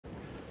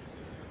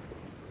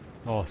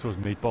Oh, so it's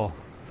meatball.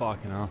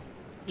 Fucking hell.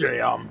 Yeah,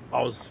 yeah,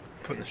 I was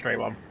putting the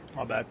stream on.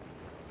 My bad.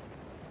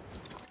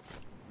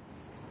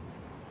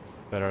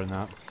 Better than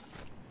that.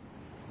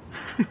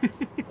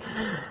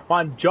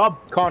 Fine job,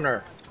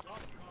 Connor.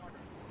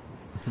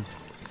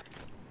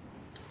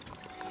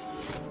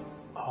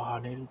 Oh, I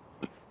needed.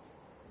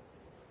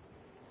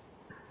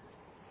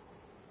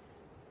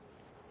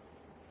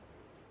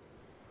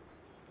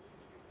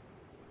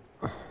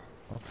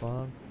 Not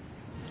fun.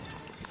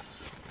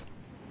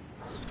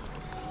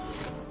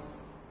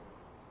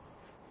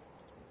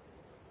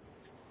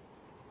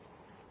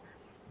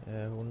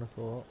 Yeah, who wouldn't have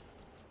thought.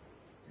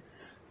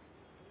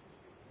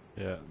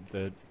 Yeah,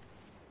 dead.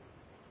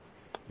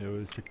 It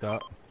was checked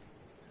out.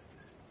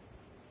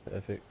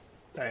 Perfect.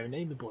 Don't even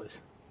need me, boys.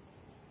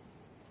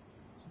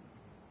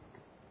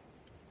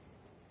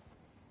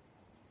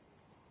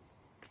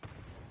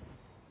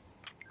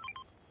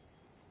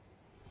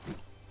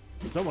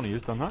 Is that one of you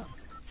done that?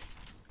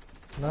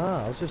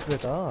 Nah, I was just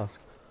about to ask.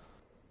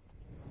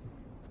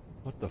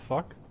 What the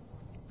fuck?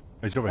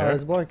 Oh, he's over Oh, here.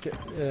 there's a bloke, yeah,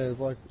 there's a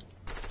bloke.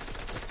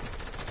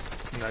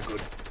 No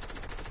good.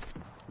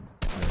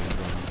 Yeah, he's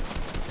running.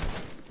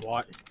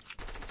 White.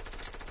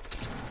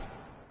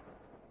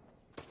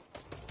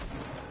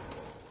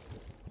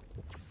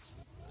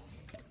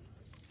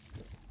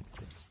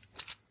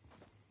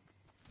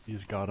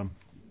 He's got him.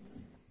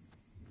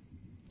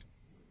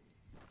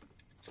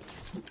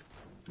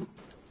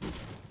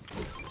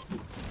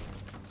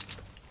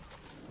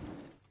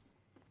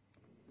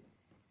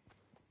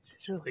 Is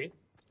this really?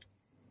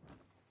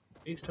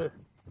 These two.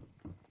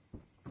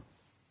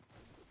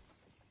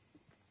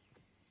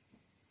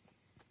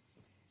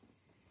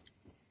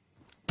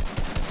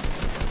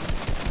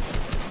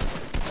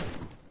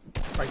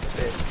 Break the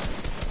bed.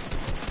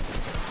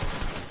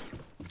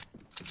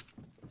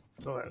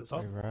 Oh, that was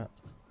up. You're right.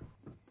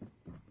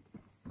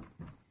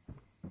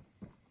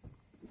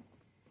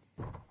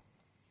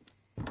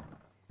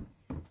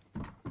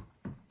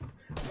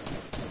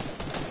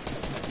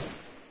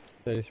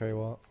 $33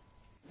 what?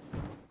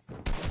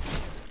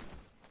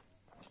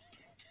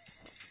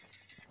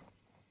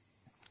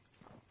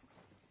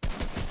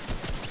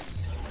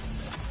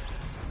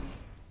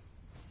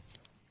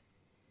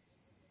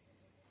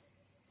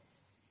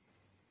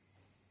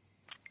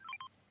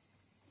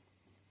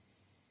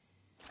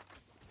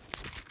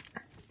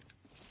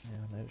 Yeah,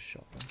 I need a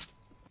shotgun.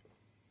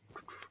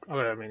 I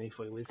got how many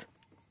fleas.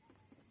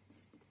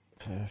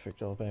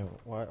 Perfect. I've been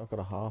wait. I've got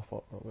a half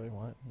up. I've been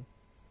waiting.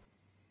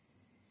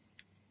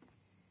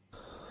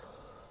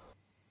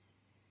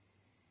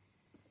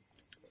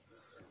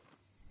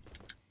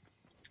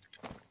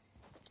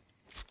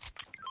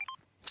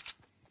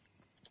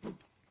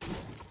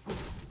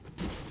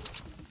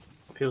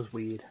 Feels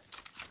weird.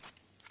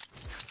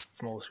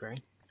 Small screen.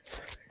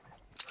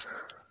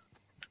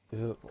 Is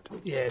it?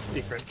 Yeah, it's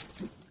different.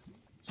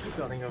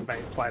 I think I've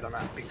been played on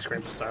that big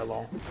screen for so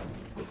long.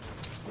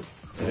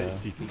 Yeah.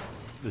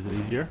 Is it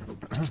easier?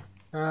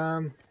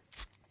 I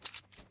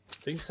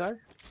think so.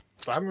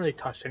 But I haven't really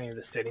touched any of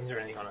the settings or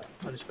anything on it.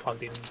 I just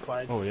plugged in and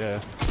played. Oh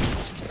yeah.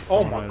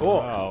 Oh my god!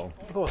 Wow.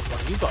 I thought it was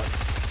one of you guys.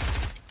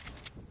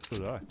 So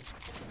did I. Are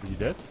you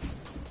dead?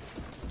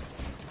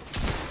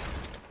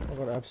 I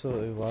got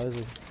absolutely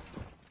lazy.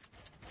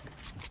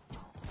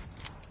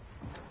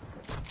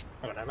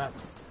 I got no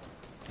maps.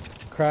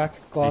 Cracked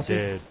He's glasses.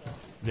 dead.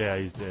 Yeah,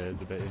 he's dead.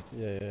 The bit.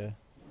 Yeah, yeah.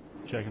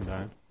 Check him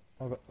down.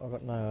 I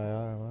got no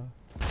AR ammo.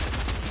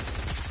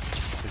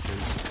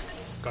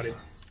 Got him.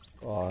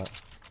 Alright.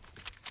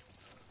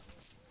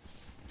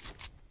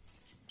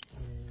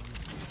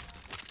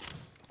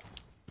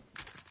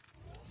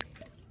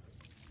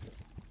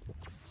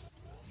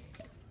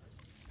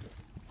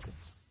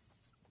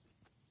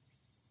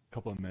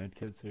 Couple of med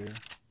kits here.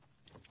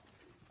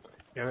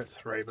 Yeah, I got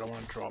 3, but I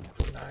want to drop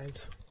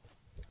grenades.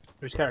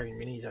 Who's carrying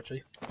minis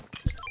actually?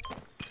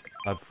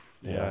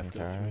 Yeah, I've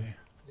got okay.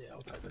 3. Yeah,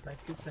 I'll take the med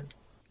kits then.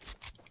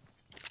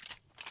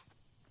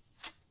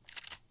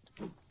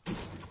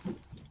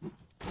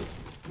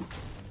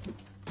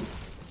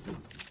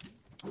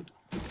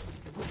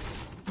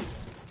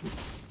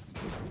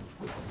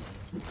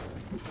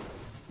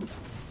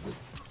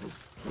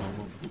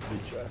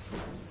 Big chest.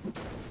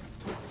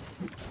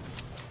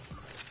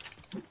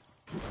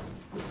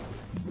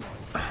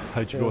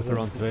 How'd you go with the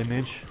run today,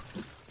 Midge?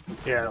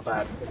 Yeah, not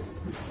bad.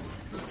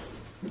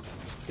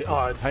 Oh,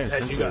 High and how'd you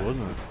sensitive, go?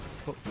 wasn't it?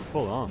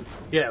 Full on.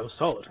 Yeah, it was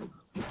solid.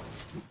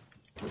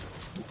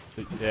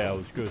 Yeah, it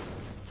was good.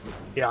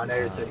 Yeah, I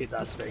needed to hit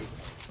that speed.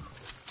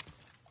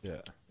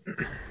 Yeah.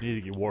 Need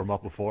to get warm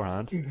up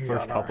beforehand. Yeah,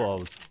 First I know. couple I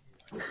was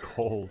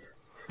cold.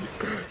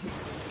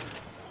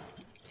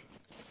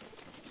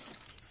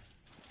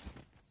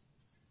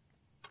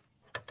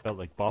 Felt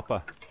like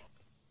Bappa.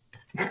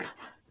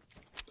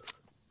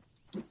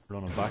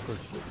 Running backwards.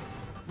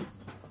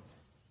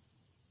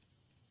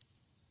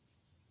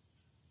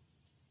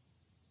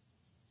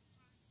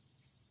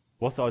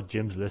 What's odd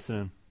Jim's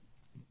listening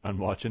and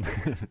watching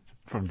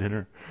from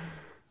dinner?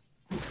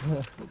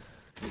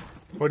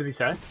 What did he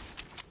say?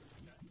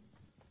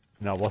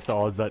 Now, what's the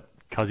odds that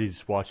Cause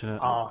he's watching it.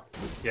 Oh,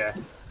 yeah.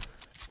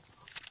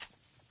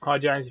 Hi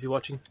James, if you're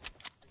watching.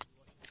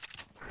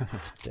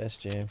 Yes,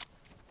 Jim.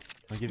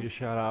 I'll give you a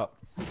shout out.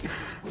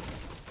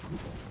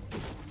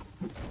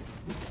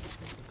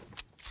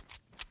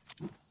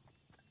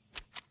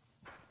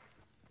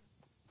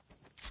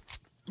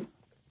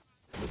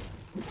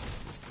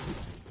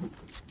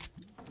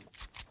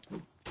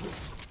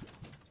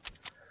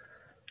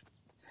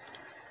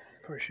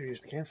 Probably should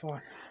use the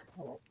campfire.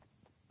 Oh,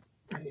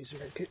 well. Use the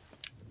red kit.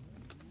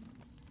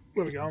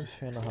 Where we I going? just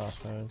found a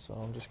half moon, so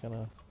I'm just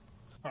gonna.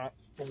 Alright,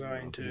 we'll go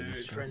into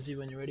frenzy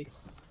when you're ready.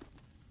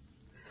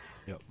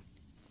 Yep.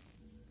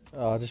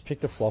 Just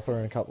pick the flopper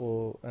and a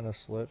couple and a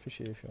slurp fish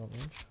here if you want,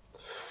 Mitch.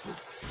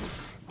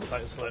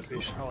 Take the slurp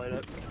fish, I'll eat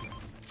it.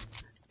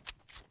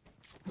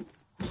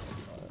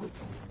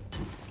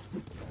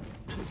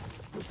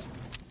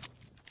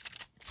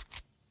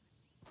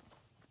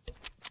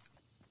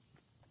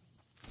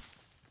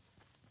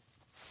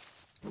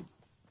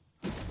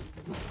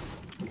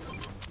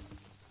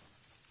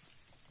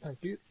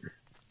 Thank you.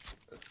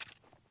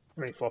 How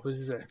many floppers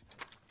is there?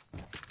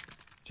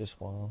 Just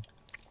one.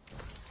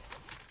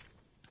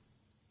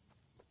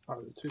 Oh,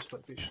 there's 2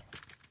 slurp fish.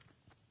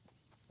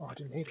 Oh, I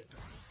didn't need it.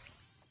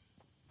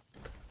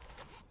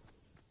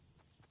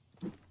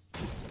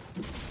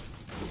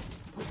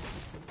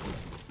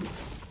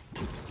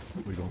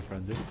 We going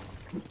frenzy?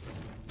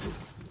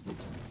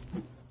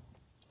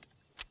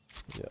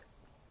 Yep.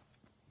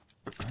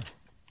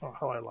 Oh,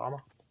 hello llama.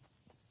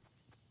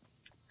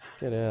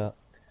 Get out.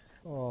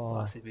 Oh,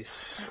 I see this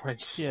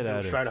went Get out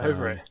of straight town.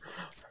 over it.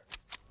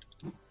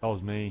 That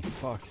was me.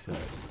 Fuck's sake.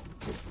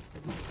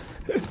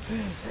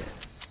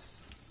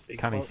 Big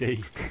Can he pot.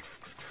 see?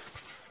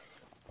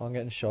 I'm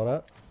getting shot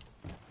at.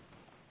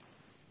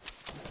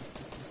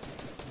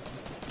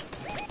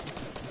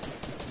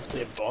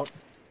 Yeah, bot.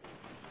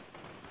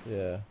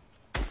 Yeah.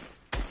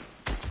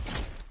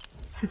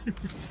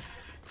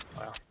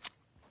 Wow.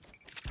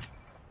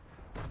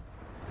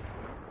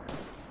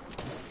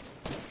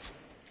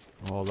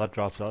 Oh, that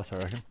drops us, I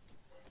reckon.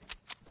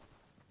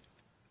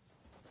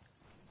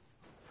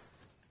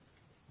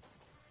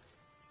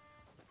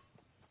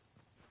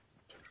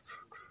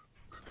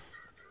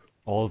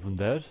 All of them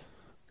dead?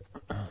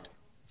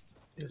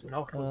 There's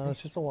knocked, wasn't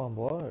It's just a one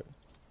bloke.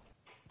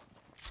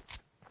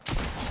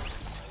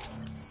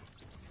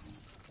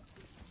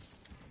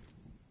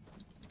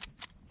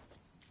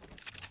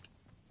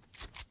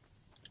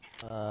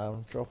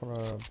 I'm dropping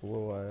a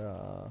blue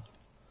AR.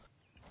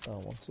 Oh,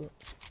 what's it?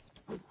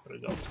 he? What a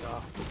dog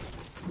star.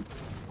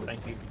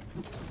 Thank you.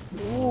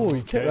 Oh,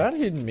 you kept Okay. that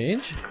hidden,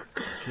 Minch.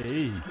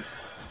 Jeez.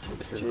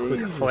 This is a quick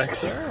Jesus flex.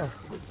 Christ.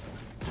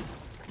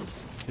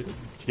 Did you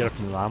get it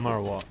from the llama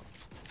or what?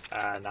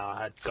 No,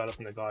 I had got it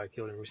from the guy who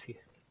killed him risky.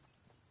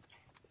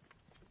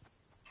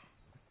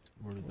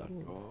 Where did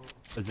that go?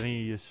 Does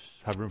any of you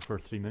have room for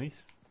 3 minis?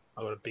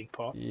 I got a big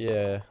pot.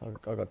 Yeah,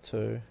 I got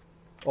 2.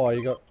 Oh,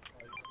 you got.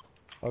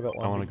 I got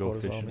one. I wanna big go pot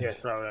as well, fishing. Mitch. Yeah,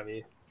 throw it over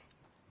here.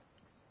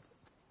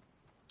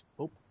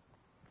 Oh.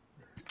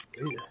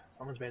 Ew,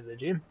 someone's been to the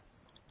gym.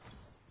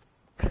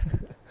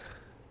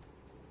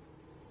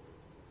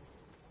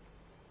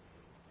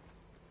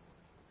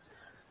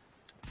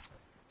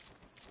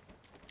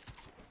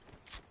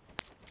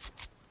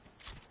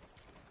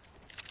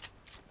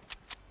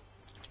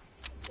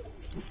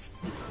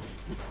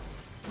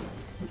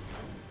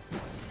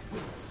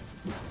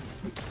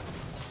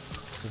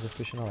 There's a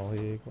fishing hole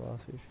here,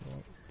 glassy if you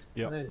want.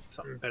 Yep. There's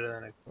something better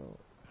than a... Oh.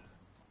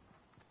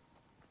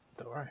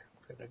 Don't worry.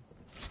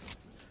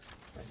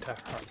 Got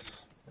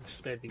a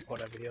spare big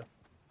pot over here.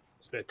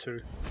 Spare 2.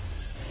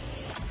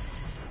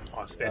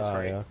 Oh, spare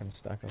 3. Yeah, I can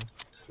stack them.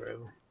 3 of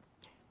them.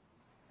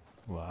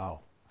 Wow.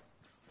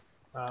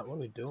 What are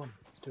we doing?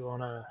 Do you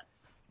wanna...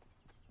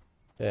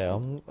 Yeah,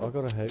 I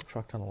got a heap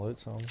truck ton of loot,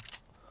 so I'm.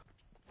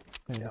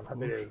 Yeah, I'm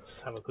happy to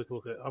have a quick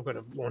look at... I've got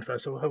a launch pad,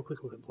 so we'll have a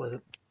quick look at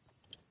Pleasant.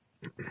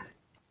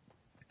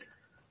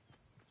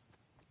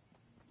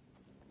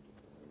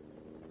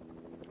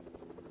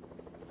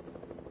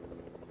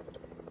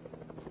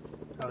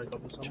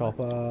 Helicopter somewhere.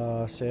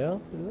 Chopper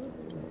south, is it?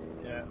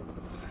 Yeah.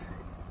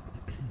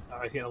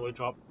 He's getting a loot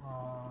drop.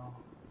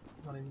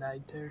 Not in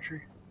nade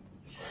territory.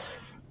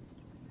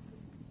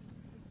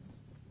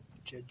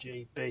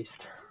 GG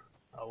beast.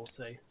 I will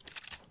see.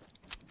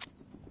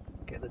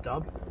 Get the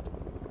dub.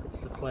 That's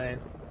the plan.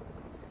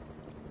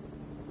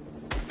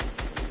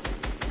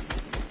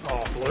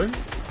 Oh, balloon?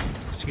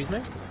 Excuse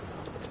me?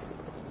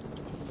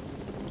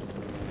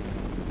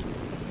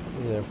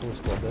 Yeah, full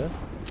squad there.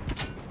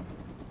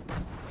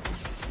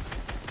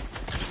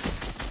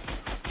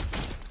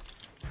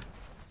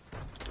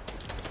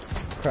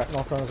 Crack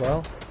knocked on as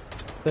well.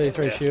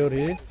 33 Yeah. shield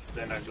here.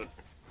 They're no good.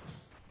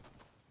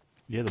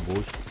 Yeah, the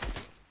boys.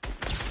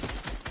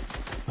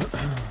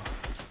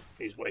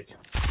 He's weak.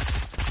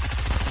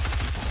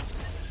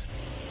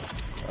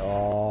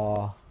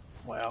 Oh,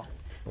 Wow.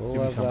 we'll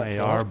Give me have some that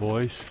AR, back.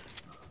 boys.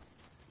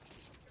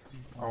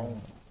 Oh.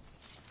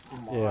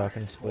 Yeah, I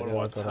can split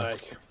What it. do I've I got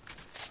take?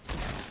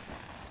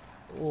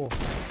 Oh,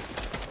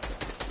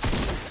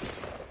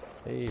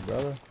 Hey,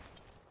 brother.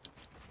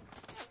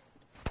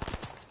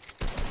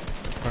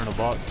 Turn a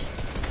box.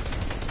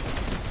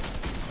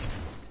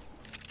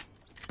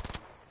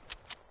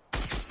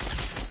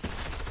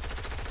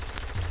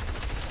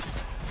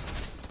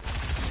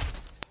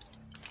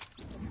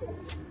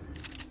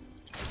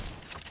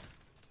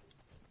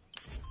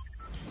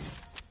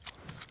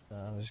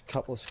 There's a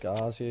couple of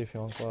scars here if you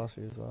want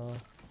glassy as well.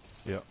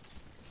 Yep.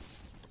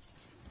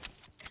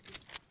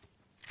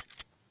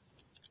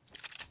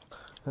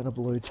 And a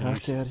blue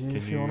tack out here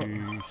if you want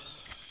it.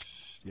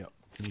 Yep.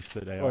 Can you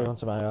split Oh, you AR? want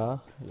some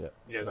AR? Yeah.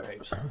 Yeah, got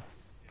heaps.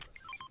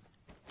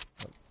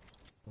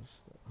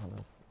 Let's have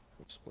a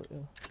quick split, yeah.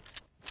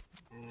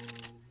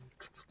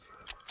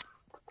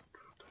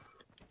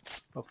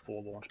 Got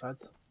 4 launch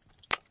pads.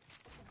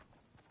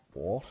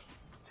 What?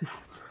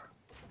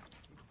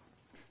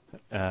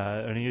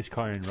 Only use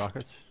carrying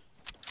rockets.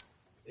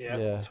 Yeah,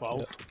 Yeah,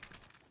 12.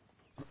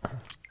 yeah.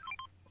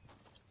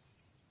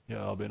 Yeah,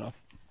 that'll be enough.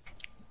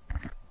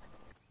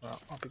 Right,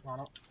 I'll pick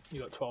mine up. You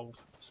got 12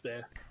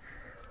 spare.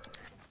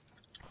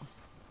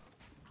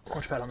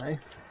 Launch pad on me.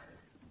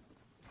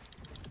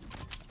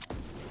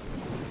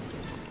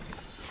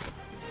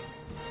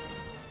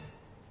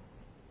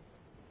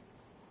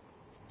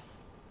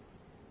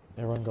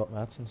 Everyone got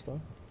mats and stuff?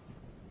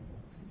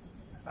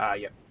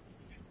 Yep.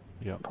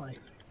 Yep. Plenty.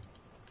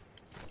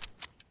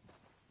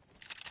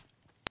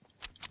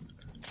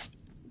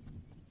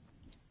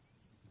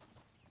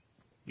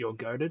 You're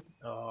goaded?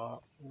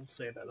 We'll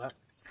see about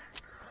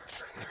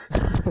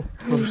that.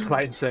 We'll just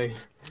wait and see.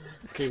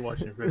 Keep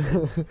watching for a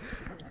bit.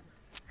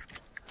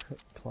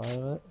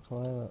 Climb it,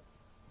 climb it.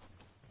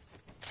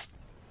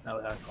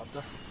 Another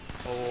helicopter.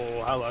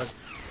 Oh, hello.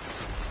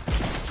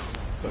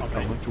 They're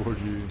Okay. coming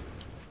towards you.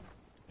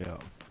 Yeah.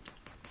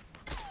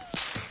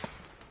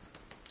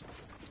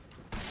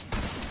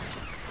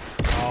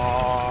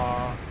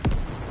 Oh,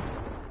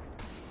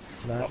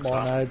 More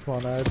up. nades,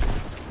 more nades.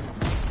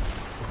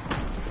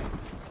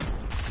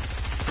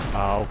 Ow.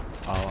 Ow,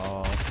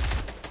 ow, ow.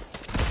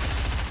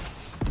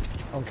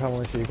 I'm coming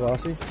with you,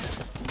 Glassy.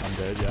 I'm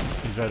dead, yeah.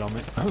 He's right on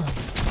me.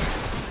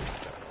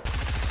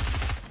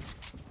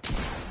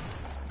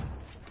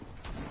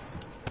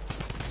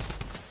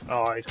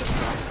 oh, he's got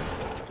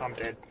stuff. I'm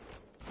dead.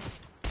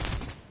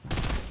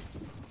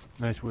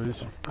 Nice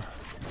whiz.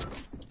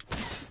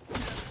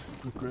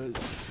 Good grit.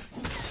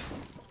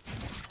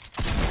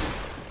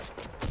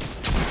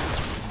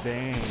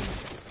 Dang.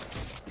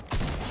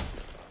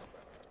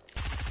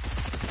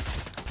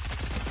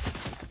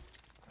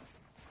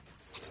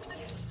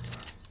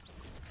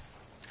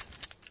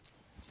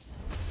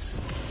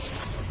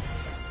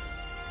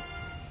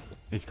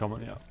 He's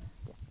coming, yeah.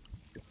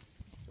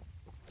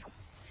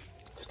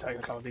 Just take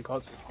a couple of big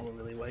pots. I'm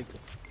really weak.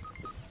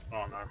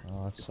 Oh no.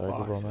 Oh, that's so Fuck.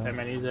 good, bro, How man.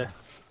 many is there?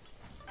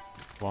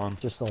 One.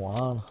 Just the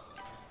one.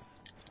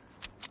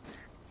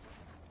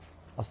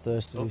 I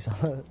thirsted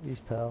his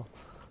pal.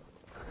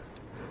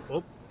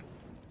 Oh.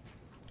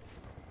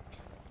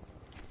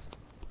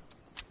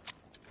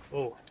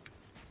 Oh.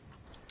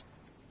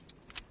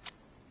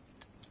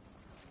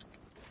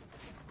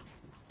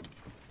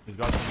 He's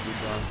got some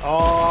good guns.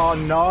 Oh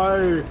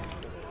no!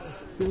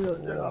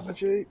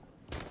 RPG.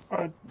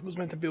 I was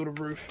meant to build a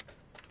roof.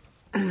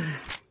 All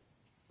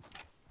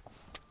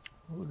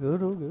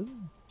good, all good.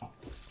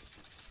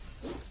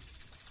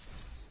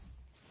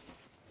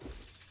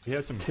 He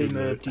had some Team good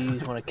Merv, loot. do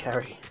you want to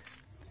carry?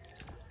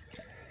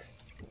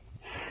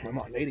 We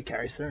might need to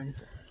carry soon.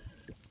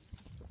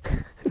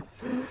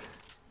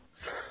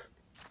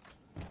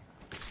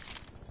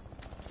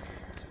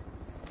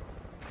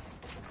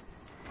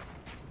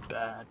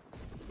 Bad.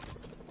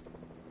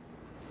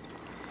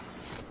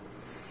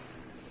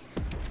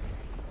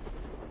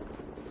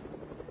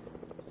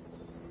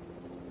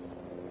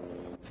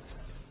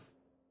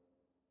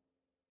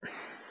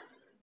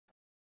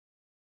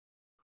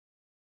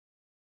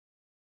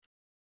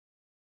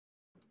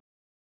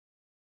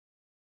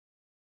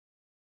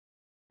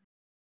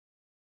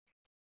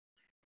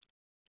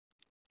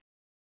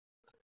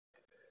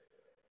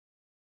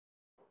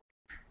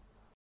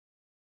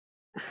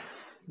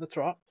 That's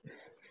right.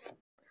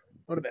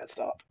 Not a bad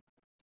start.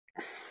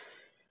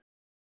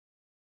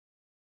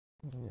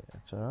 Yeah,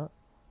 it's alright.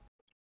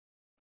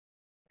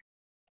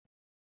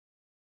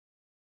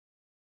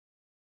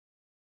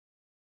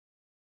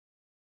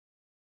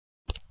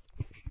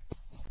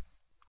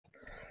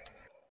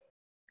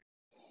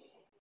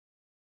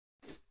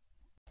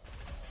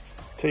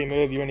 Team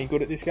Merv, you any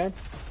good at this game?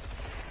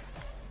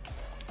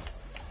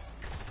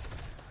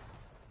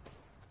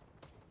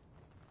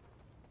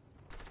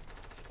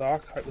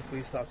 Stark, hope the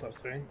fleet starts up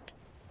soon.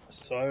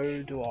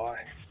 So do I.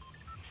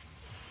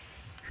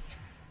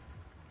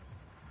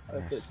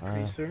 Hope Yes, it's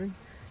pretty soon.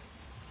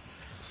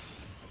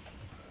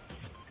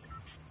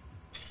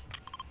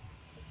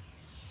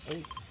 Oh,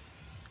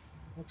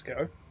 let's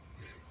go.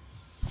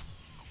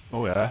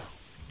 Oh yeah.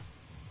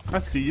 I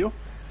see you.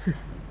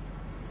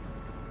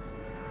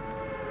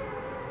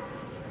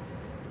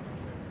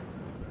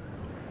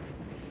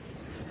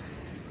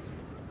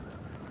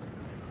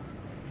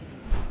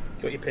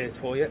 Got your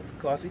PS4 yet,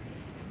 Classy?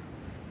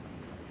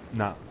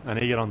 Nah, I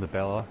need to get on the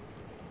Bella.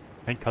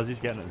 I think Cuzzy's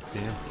getting it the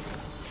same.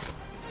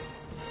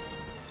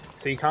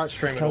 So you can't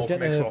stream it all Cuz from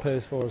getting a Xbox.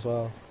 PS4 as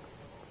well.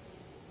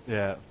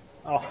 Yeah,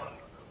 Oh,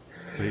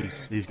 but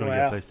he's gonna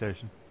Wow. get a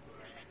PlayStation.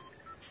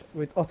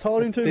 I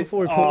told him to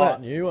before he Oh, bought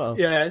that new one.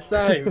 yeah,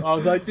 same. I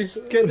was like, just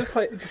get a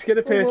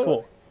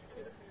PS4.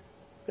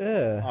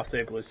 Yeah. I see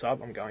a blue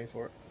sub. I'm going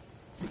for it.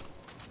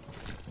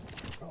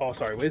 Oh,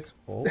 sorry, Wiz.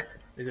 Oh.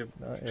 There's a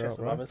No, you're chest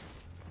right, above bro. us.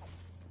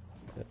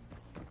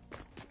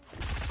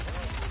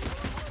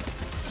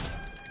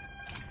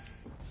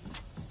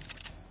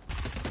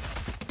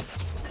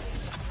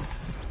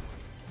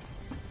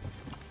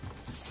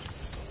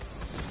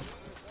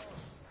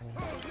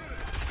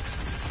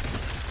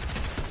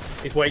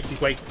 He's weak. He's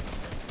weak.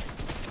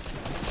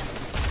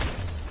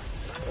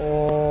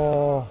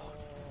 Oh.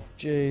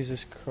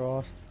 Jesus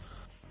Christ.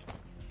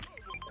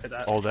 Hit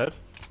that. All dead?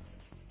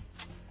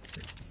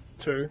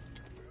 2.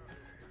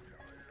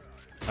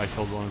 I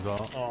killed one as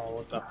well. Oh,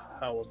 what the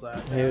hell was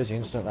that? He was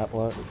instant, that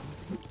bloke.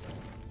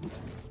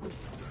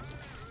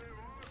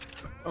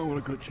 I would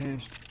have got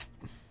changed.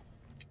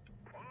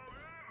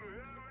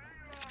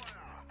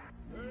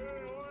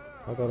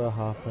 I got a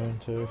harpoon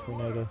too if we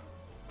need a...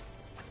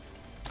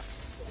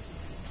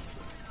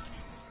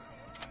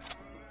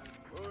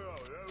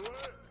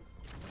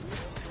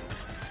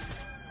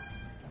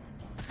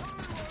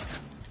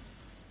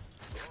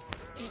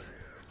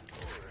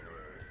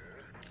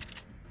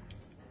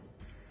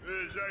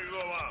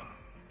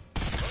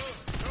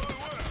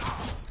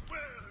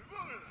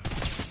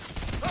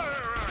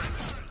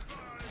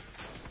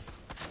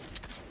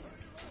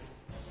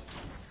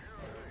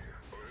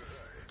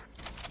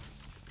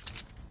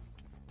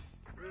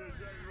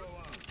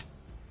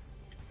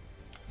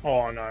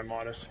 Oh no,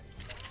 minus.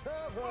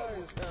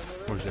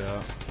 Where's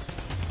that?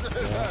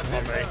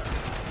 On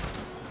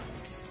me.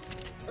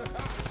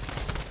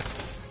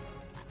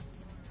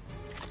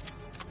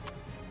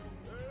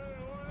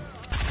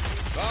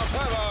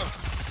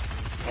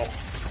 Oh,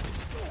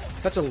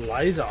 such a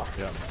laser.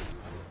 Yeah.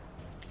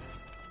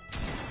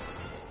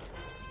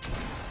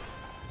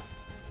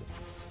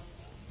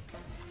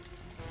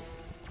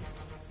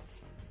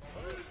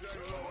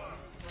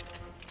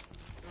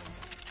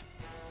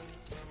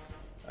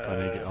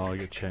 I'll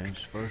get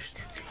changed first.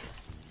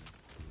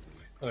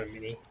 I got a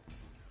mini.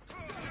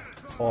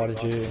 Oh,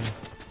 did you...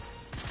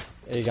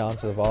 Are you going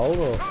to the vault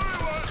or...?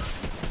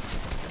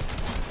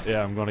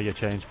 Yeah, I'm gonna get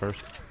changed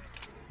first.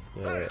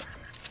 Yeah.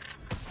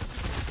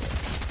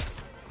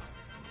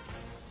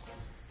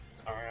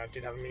 Sorry, I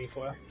did have a mini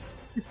for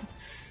you.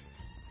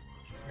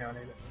 Now I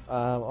need it.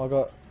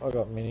 I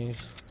got minis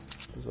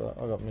as well.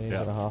 I got minis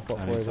Yeah, and a half pot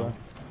I for need you, bro. some.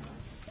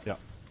 Yeah.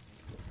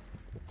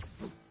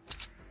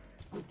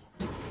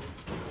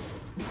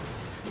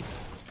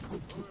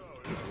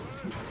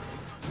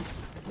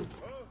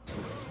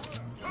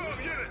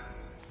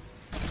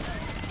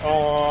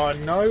 Oh,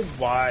 no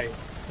way.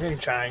 Nothing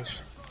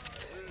changed.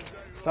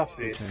 Stuff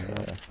this.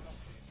 Yeah.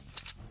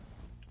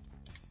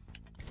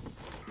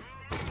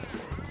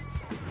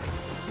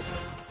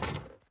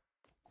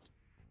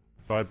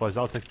 Alright boys,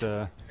 I'll take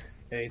the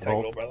Yeah, you take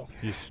vault. it all, brother.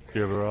 You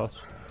do everywhere else.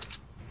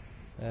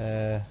 I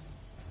love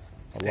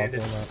Standard.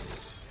 doing that.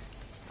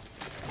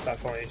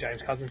 That's one of your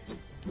James cousins.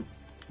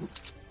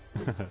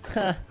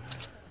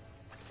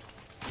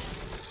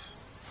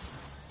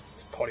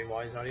 Potty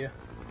why he's not here.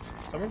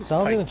 Someone just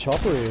Sounds take in the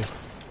chopper here.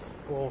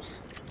 balls.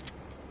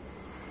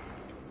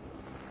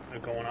 They're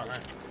going, aren't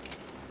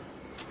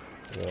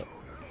they?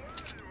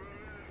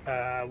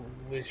 Yeah.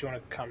 Liz, you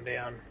want to come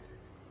down,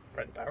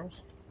 break the barrels?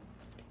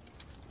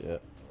 Yeah.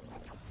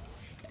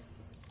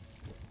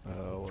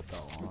 What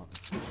that want?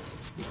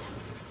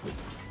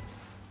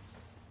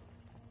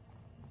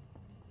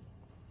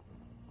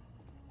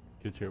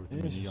 Kids here with the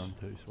mini gun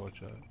too, so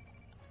watch out.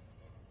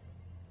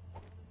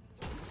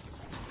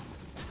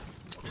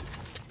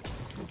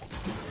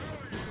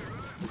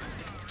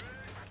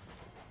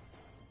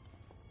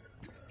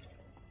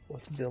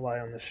 What's the delay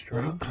on the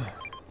stream?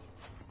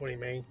 What do you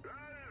mean?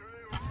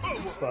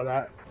 Like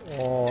that?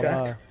 Oh Jack?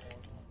 no.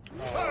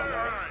 Oh,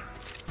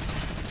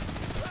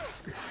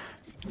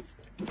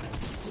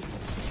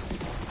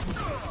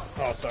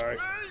 no. Oh, sorry.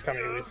 Come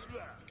here, Liz.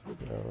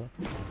 Yeah,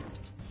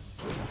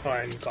 Oh,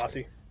 and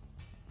Classy.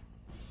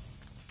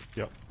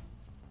 Yep.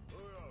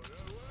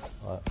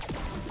 right.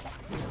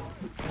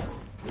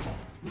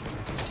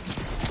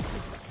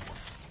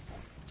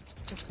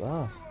 What's that?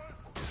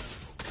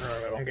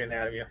 Alright, I'm getting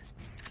out of here.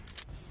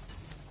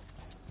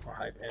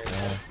 I hate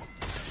it.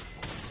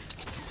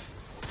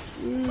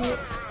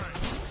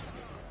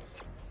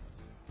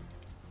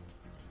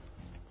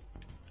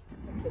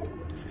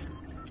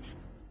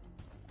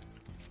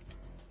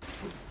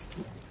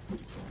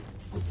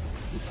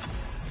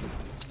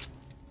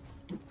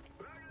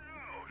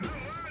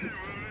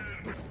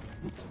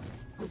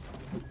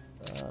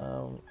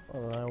 I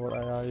don't know what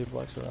AR you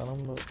blokes are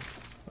on, but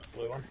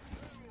Blue one.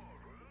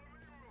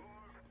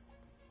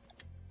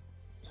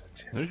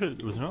 Was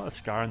there not a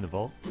scar in the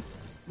vault?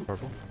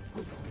 Purple? I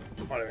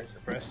don't know, it's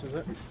suppressed, is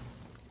it?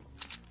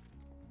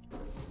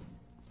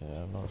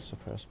 I'm not a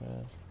suppressed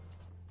man.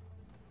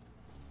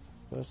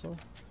 First off.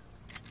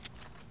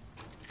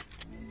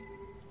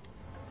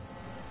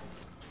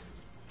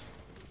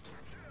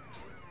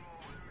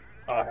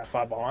 Oh, how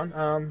far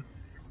behind?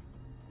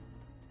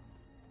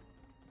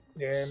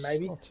 Yeah,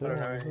 maybe. Not too I don't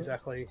long, know is it?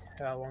 exactly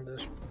how long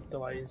this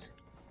delay is.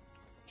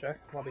 Jack,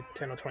 might be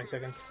 10 or 20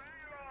 seconds.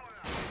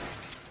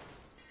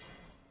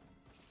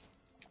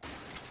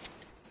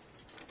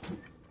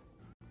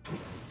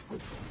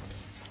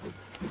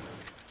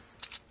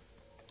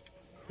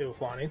 People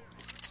flying in.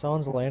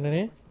 Someone's landing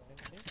here?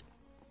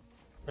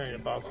 And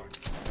above.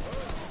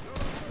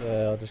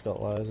 Yeah, I just got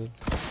lasered.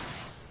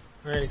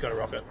 And he's got a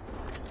rocket.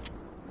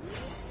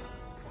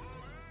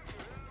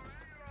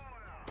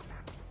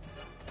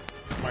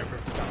 Wait for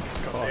him to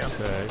come down. Fuck's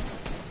sake.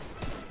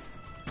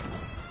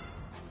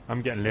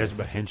 I'm getting lasered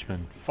by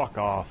henchmen. Fuck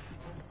off.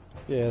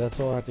 Yeah, that's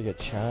all I had to get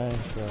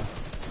changed, bro.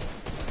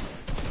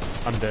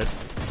 I'm dead.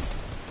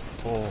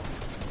 Oh.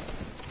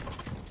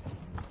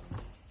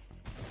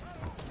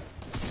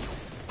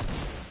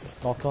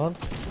 Knocked on.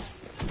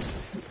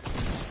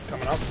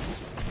 Coming up.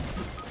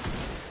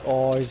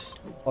 Oh,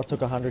 I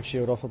took 100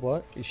 shield off a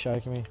bloke. He's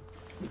shaking me.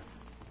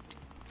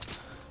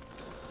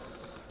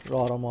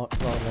 Right on my... Right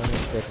on my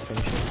about to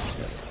finish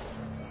him.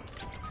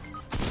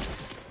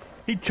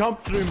 He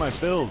jumped through my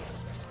build.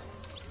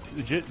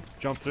 Legit,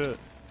 jumped through it.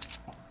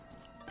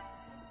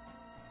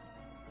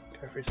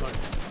 Go for his smoke.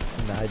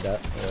 Yeah. Made that.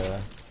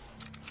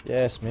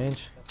 Yes,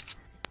 Minge.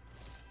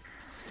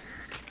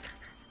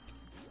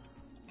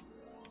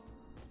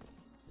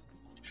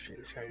 Shit,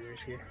 it's going to be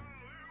risky.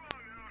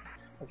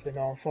 Hopefully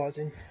no one flies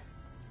in.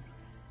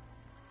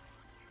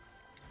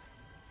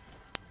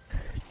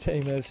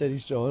 Team said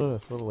he's joining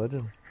us. What a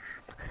legend.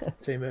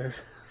 Team move.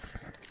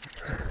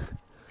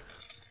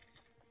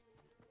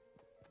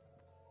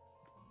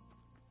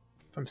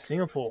 From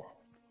Singapore.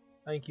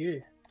 Thank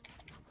you.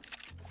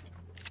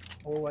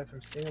 All the way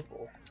from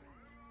Singapore.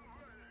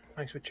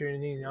 Thanks for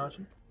tuning in,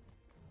 Archie.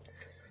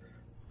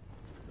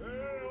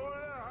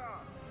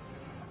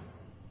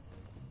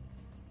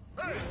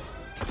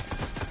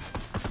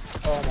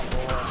 Oh my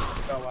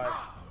god, go away.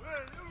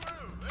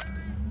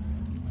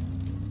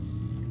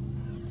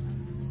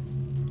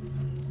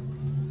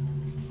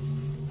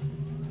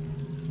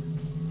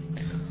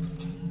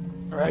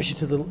 Race you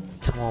to the...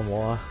 Come on,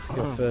 why?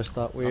 You're first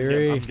up, I'm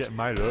weary. getting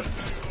my loot.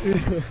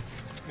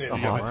 Yeah, Oh,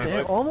 you got mine. damn,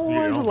 mine. I'm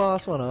always the Yeah.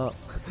 last one up.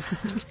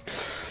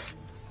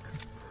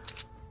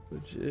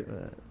 Legit,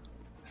 man.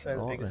 So the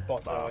Right, biggest man.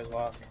 bots are always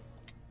last.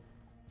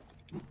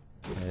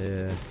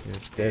 Yeah,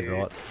 you're dead Dude.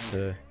 right,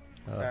 too.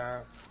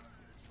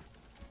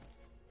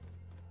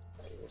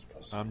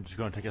 I'm just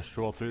going to take a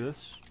stroll through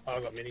this. Oh,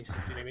 I got minis. Do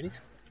you need minis?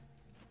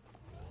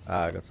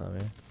 I got some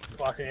here.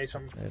 Like, you need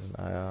some. There's an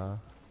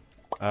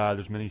AR.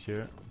 There's minis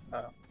here.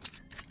 I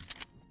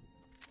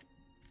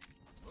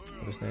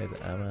just need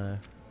ammo.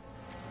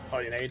 Oh,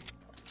 you need?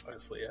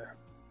 Obviously, yeah.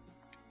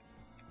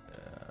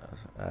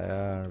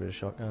 AR and a bit of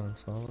shotgun and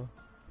sniper.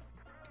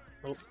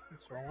 Oh,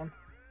 that's the wrong one.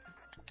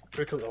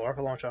 Who took the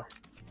rifle launcher?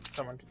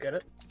 Someone to get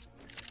it?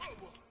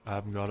 I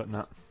haven't got it,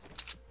 nah.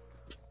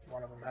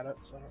 One of them had it,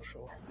 so I'm not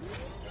sure.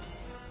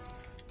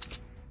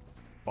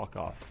 Fuck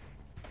off.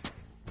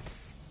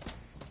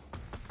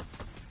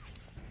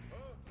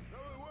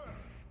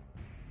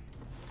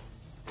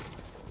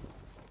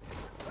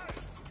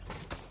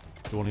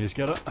 Do you want to just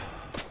get it?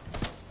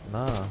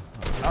 Nah. No,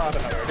 I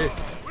don't know where it is.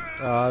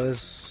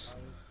 There's...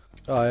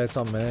 Oh, yeah, it's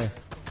on me.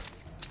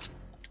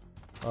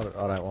 I don't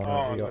want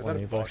Oh, it. You got is one that of a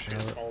you bot boys can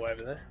have shooting it. all the way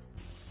over there?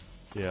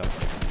 Yeah.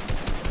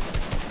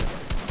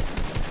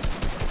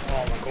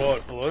 Oh my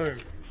god, Bloom.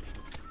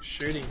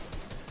 Shooting.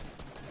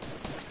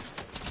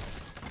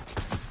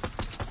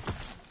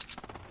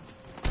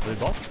 Blue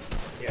box?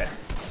 Yeah.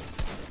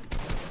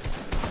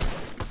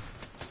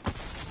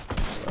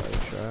 So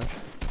trash.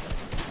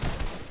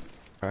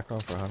 Crack on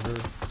for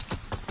 100.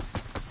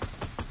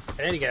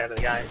 I need to get out of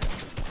the game.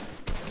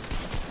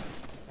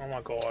 Oh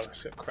my god, I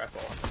just got crap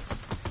on.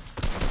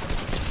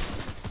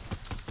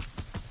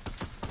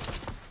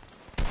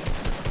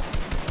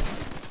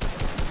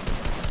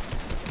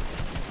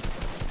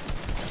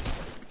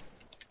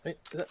 Wait,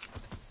 is that?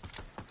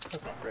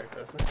 That's not very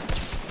person.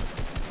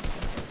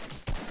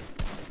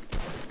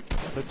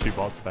 Put two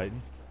bots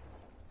baiting.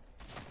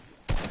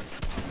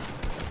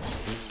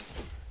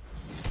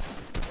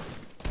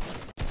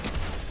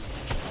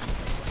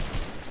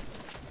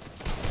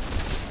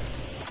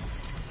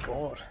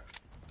 God.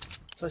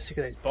 So sick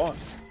of these bots.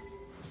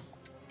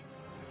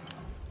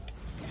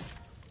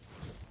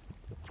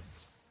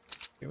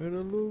 Give me the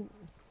loot.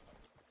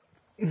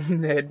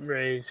 Ned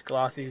Reeves,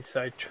 Glassy's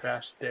so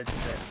trash, dead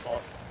set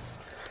bot.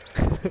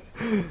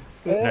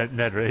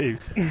 Ned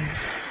Reeves.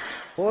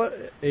 What?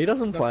 He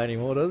doesn't play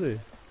anymore, does he?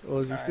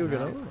 Or is he still No.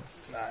 going on?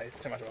 Nah, he's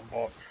too much of a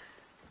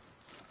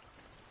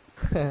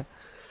bot.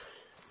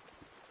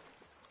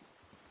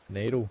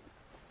 Needle.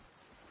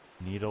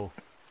 Needle.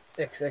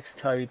 XX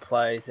Toby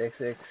plays,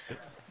 XX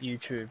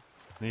YouTube.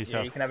 Need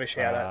Yeah, you can have a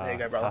shout out. There you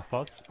go, brother. Half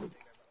pods.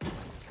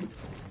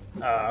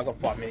 I got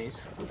 5 minis.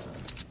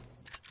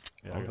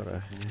 Yeah, I've got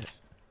a, 6 minutes.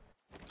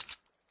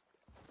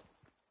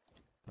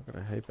 I've got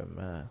a heap of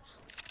mats.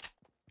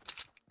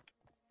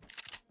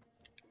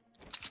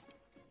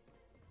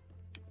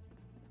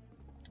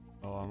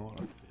 Oh, I'm out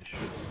of fish.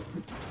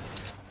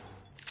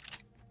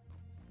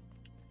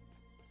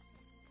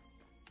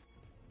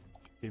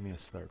 Give me a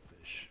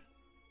starfish.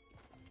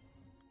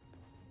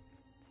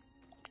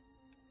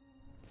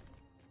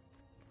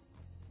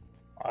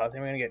 I think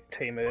we're gonna get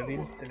Team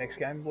Irving the next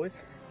game, boys.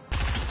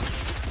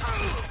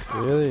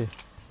 Really?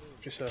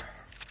 Just you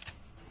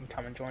can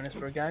come and join us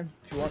for a game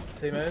if you want,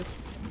 Team Irv.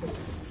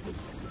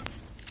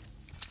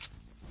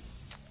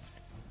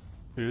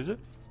 Who is it?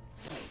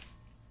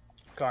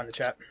 Guy in the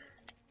chat.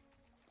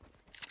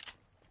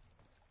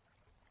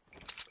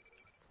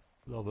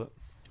 Love it.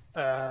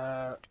 Do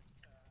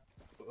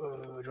you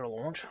want to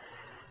launch?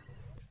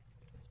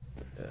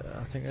 Yeah,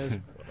 I think there's. I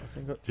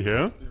think. Do you hear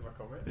him?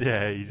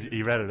 Yeah,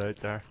 he read it out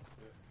there.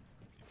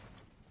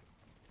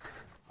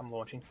 I'm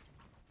launching.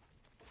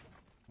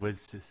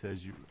 Wiz just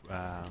says you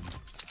asked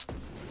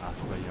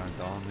why you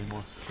aren't on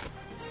anymore.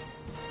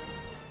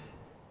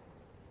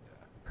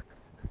 Yeah.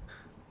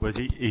 Wiz,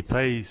 he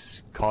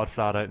plays COD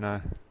flat out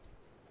now.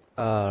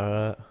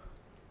 Alright.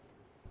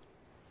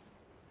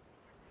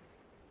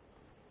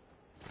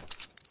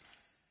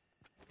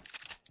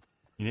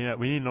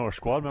 We need another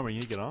squad member. You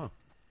need to get on.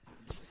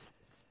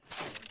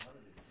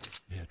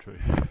 Yeah, true.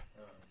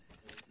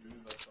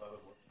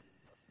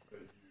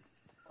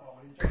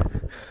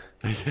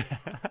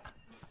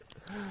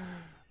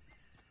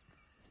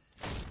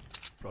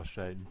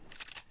 Frustrating.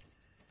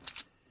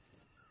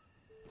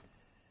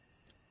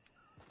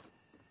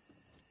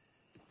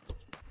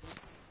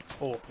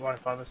 Oh, right in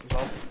front of us as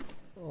well.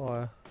 Oh,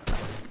 yeah.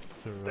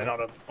 They're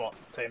not a bot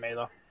team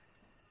either.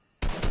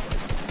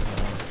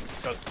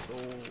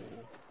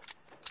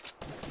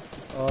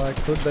 Oh, it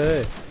could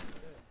be.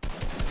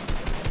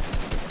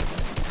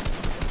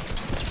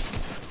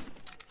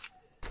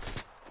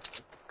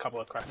 Couple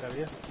of cracks over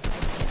here.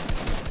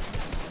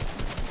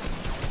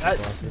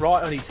 That's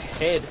right on his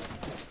head.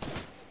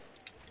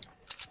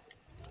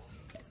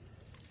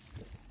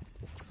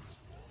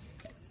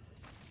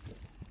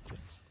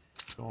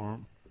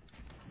 Storm.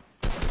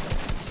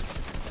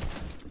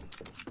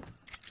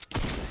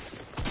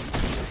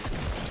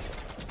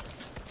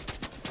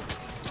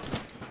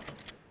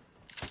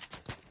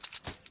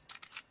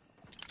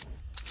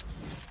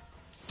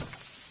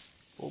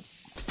 Oh.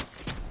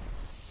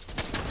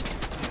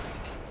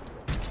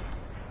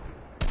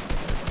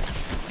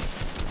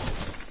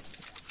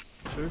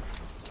 Two.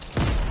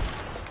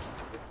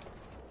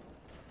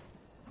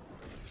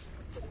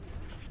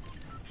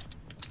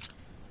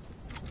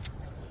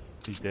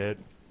 He's dead.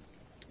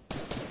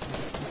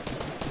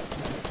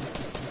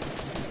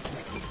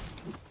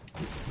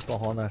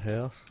 Behind that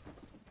house.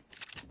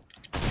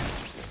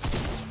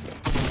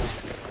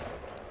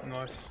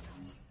 Nice.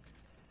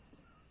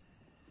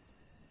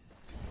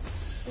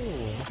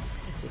 Oh,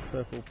 that's a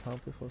purple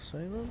pump if I've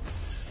seen them.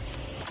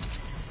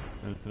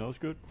 Anything else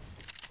good?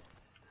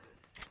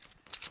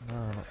 No,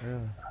 not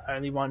really.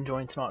 Only one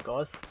join tonight,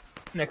 guys.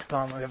 Next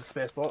time we have a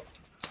spare spot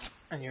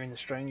and you're in the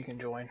stream, you can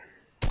join.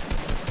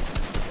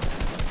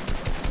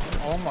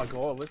 Oh my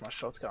god, where's my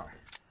shots going?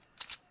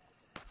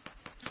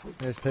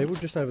 There's people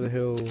just over the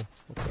hill.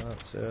 What's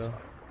that? So.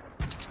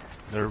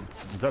 There's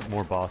that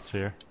more bots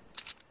here.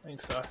 I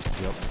think so.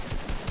 Yep.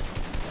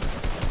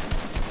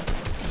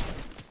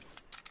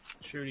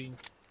 Shooting.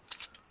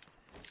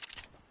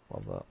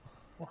 Love that.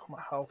 Oh,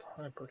 my health. I'm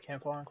gonna put a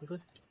campfire on quickly.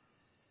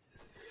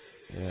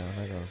 Yeah, I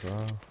know that as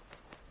well.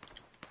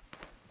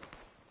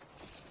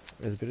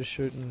 There's a bit of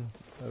shooting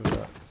over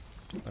that.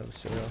 Over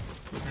Syria.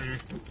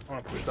 I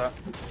wanna push that.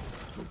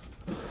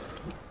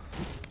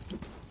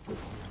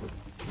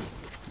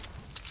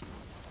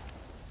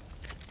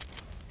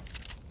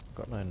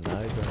 Got no nade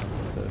around the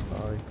third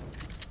party.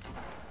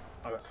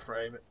 I got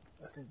three, but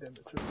I think they're a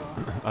bit too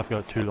far. I've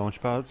got 2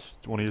 launch pads.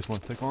 Do one of you just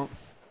want to take on?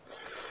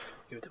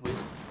 Give it to Wiz.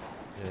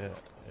 Yeah.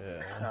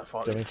 No,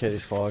 fight. Do you want me to keep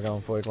this fire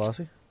going for you,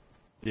 Glassy?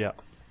 Yeah.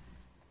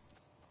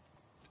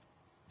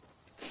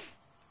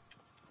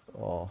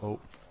 Oh. Oh.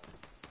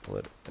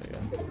 Split. There you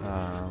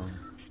go.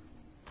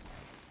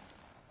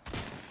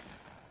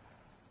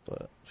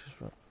 Split.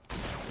 Just right.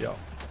 Yeah.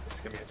 It's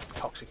gonna be a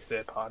toxic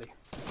third party.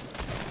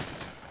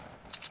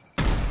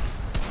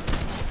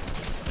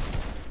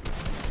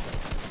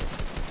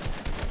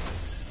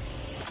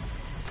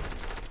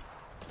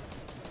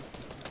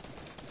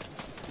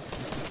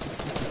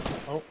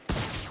 Oh.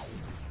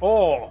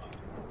 Oh!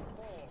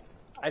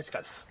 I just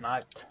got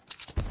sniped.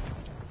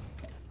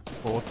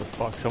 Oh, what the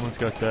fuck? Someone's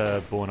got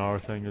the bow and arrow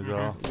thing as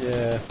well.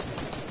 Yeah.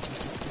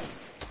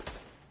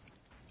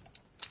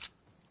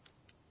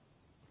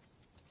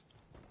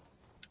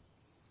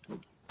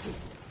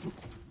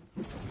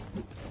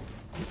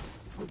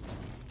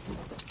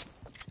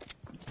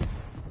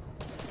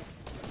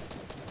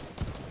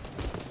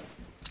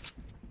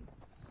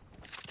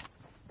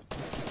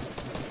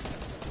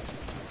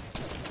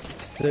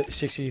 Th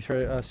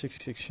 63,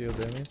 66 shield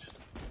damage.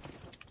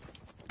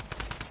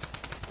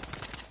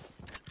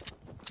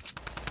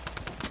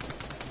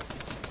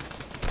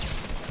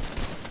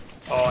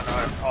 Oh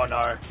no, oh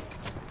no.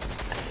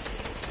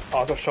 Oh,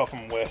 I got shot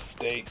from west,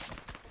 D.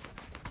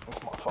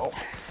 That's my fault.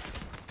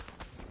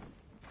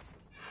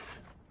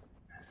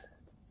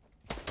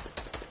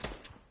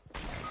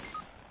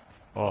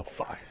 Oh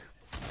fuck.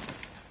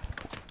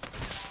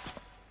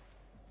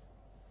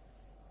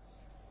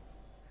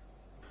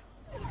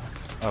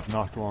 I've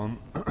knocked one.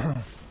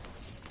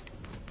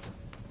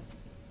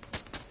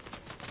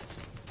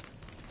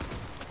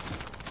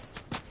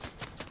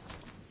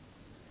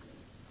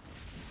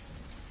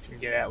 Can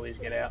get out, Wiz,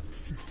 get out.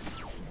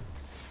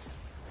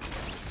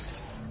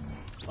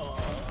 Oh.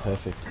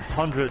 Perfect.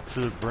 100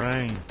 to the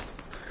brain.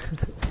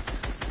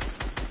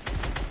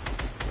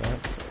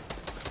 That's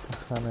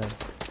 100.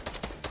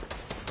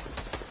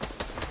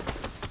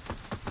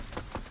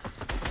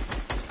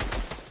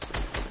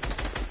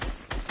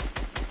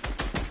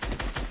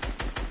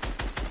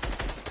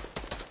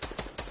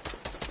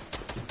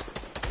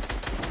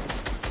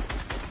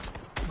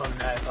 On an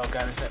AFL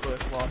Gamers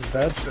Network live.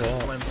 That's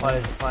right. When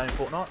players are playing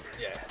Fortnite.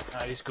 Yeah,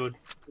 no, it's good.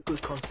 It's a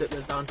good concept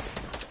they've done.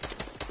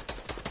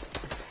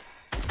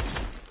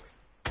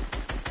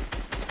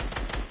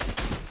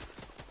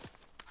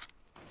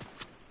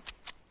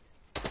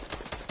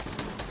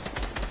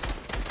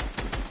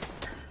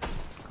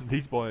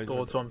 These boys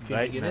Thoughts on Finley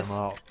lighting Guinness? them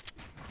up.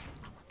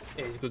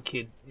 Yeah, he's a good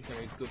kid. He's going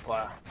to be a good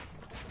player.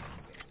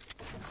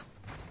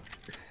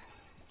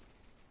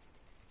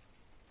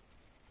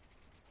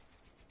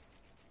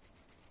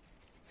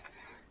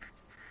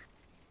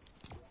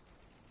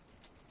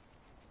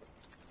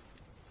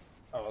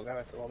 Oh, I'll go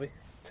back to the lobby.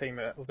 Team,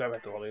 we'll go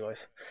back to the lobby, guys.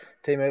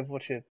 Team,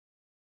 what's your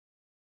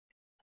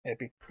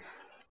epic?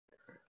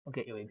 I'll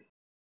get you in.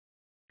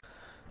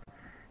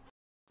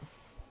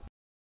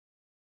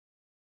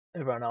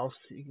 Everyone else,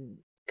 you can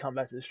come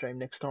back to the stream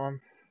next time.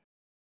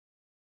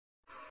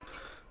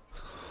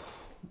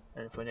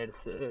 And if we need a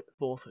third,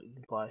 fourth, you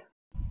can play.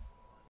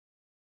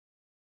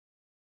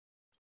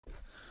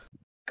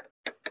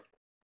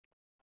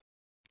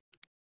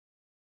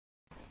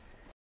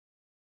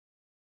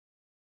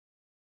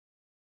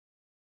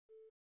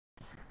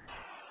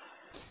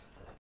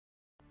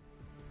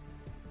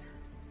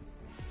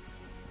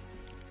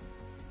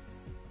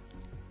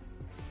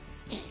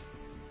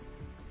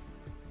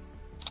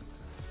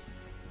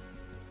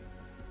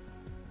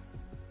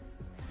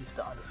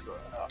 Mr. Underscore.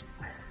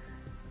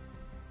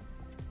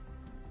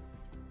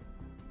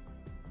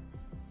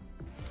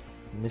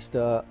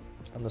 Mr.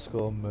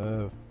 underscore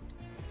Merv.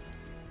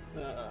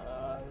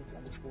 What's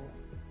underscore?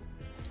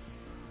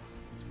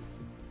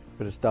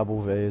 But it's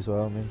double V as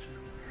well, Minch.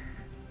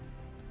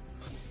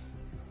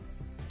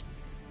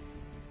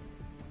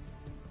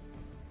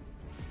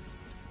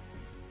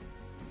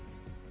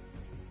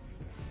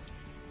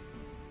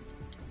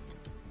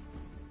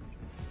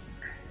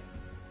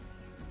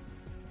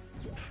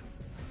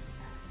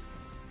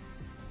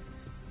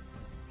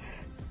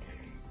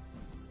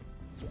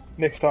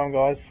 Next time,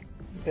 guys,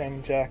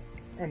 Ben, Jack,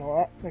 and all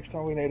that. Next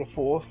time we need a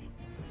fourth.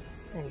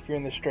 And if you're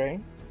in the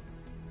stream,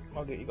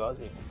 I'll get you guys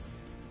in.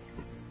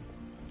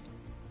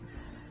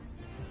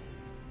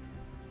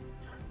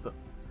 But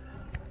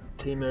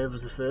Team Merv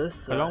was the first.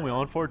 So, How long are we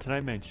on for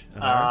tonight, Mitch?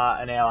 An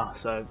hour? An hour,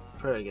 so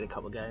probably get a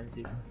couple of games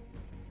if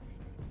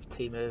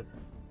Team Merv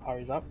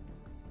hurries up.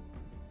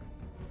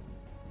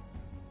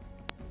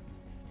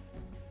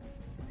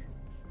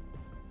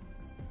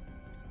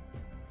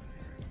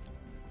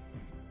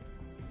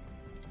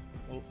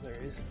 Oh, there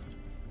he is.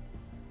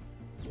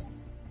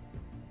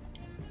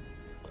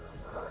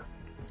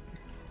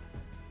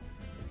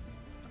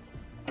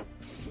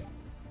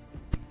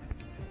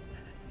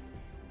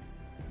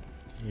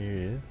 Here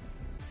he is.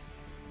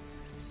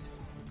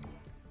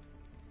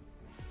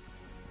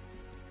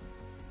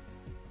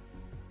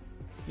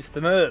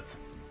 Mr. Merv.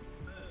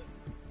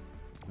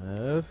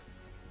 Merv?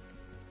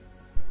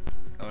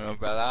 What's going on,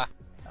 brother?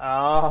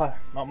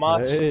 Not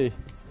much. Hey.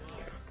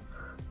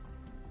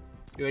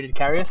 You ready to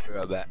carry us? Be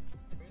right back.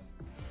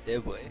 Yeah,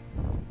 boy.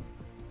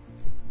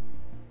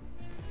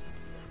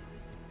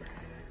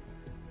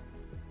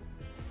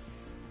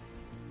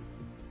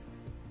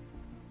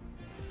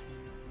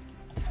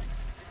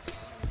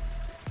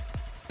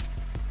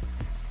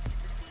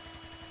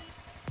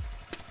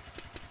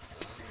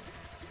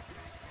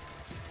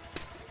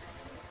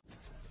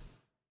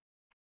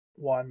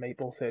 Wine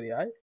Meatball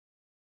 38,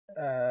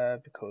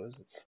 because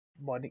it's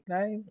my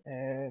nickname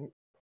and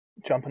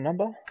jumper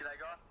number.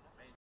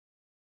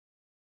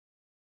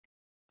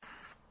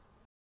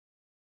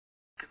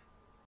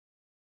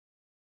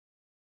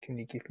 Can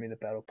you give me the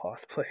battle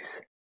pass, please?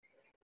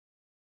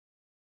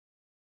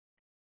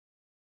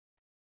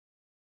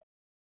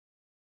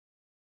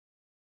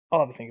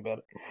 I'll have a think about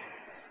it.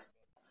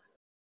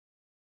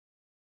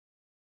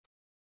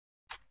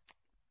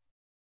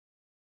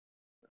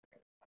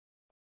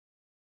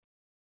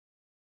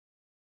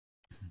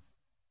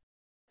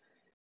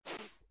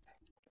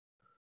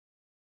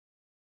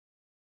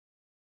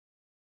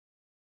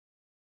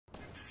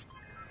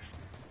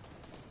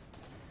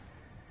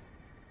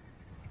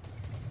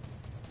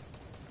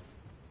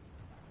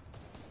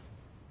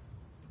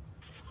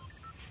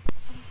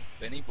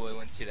 Benny Boy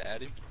wants you to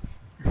add him.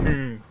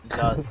 He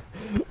does.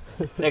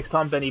 Next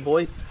time, Benny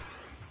boy.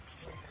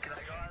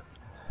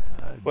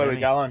 Where are we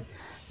Benny. going?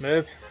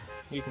 Merv,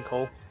 you can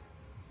call.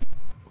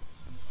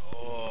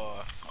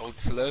 Oh, old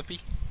Slurpee.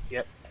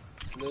 Yep.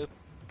 Slurp.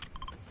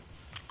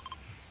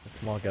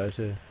 That's my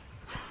go-to.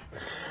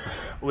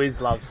 Wiz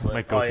loves Slurp.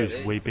 My go-to's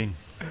yeah. weeping.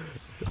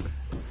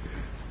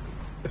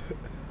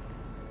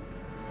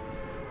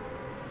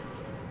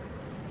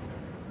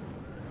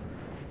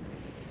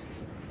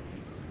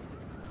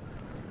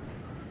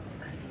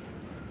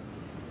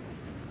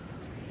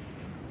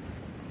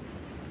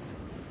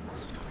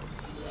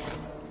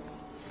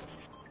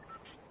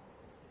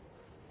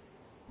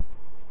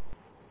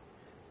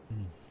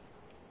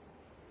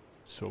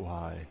 So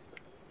high.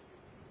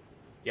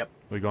 Yep.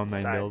 We going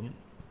main Same. building?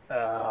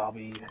 I'll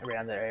be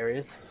around the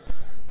areas.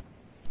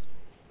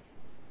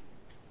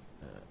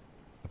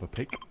 Have a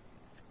pick.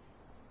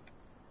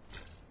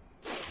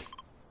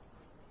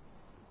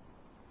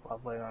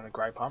 Lovely on a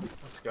grey pump.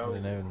 Let's I go.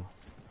 didn't even...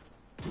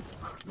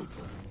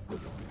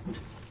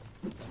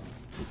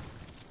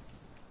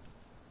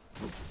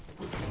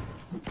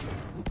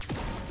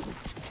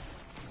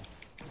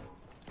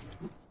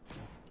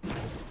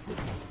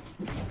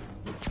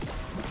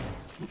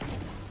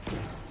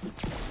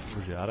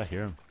 Where's he at? I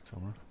hear him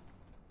somewhere.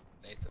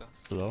 Neath us.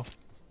 Below.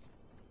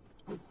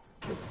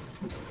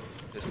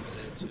 Just over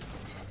there too.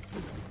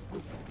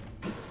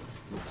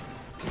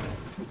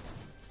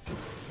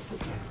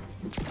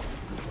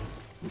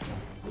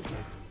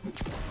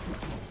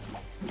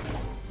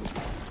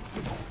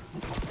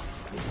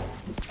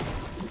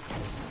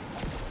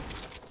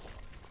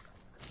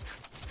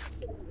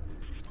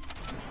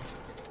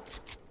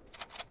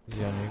 Is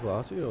he on your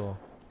glassy or?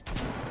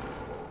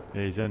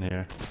 Yeah, he's in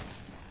here.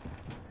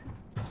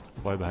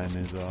 Way behind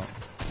me as well.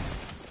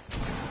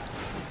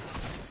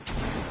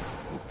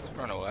 Let's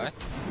run away.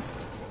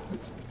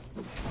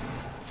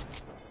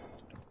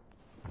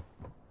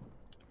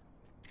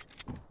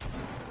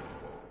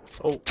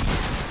 Oh.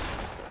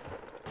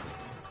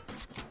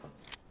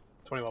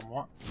 21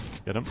 what?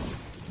 Get him.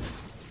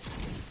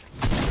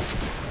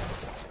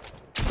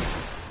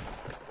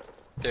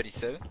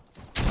 37.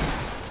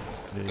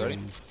 Yeah, Got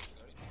him.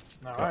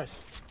 No worries.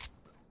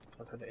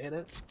 I've had to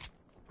edit.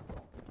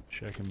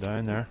 check him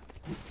down there.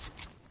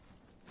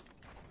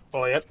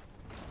 Oh, yep.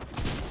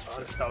 I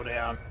just fell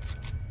down.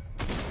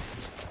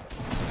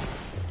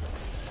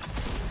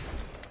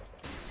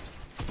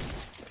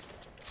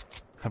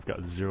 I've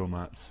got 0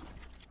 mats.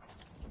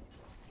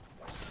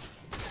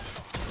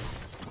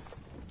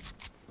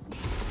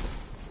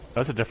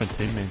 That's a different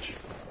team, Minch.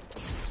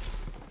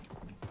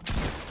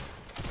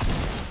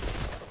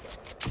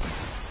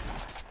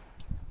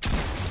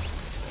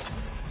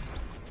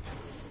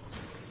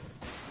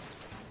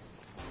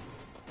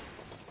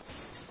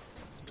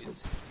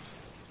 Is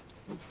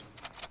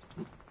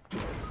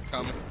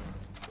coming.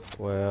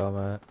 Well,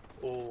 mate.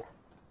 Oh.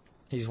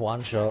 He's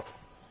one shot.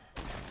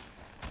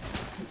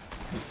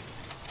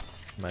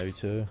 Maybe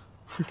two.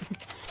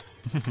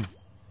 It's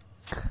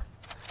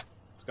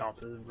going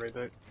for the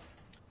reboot.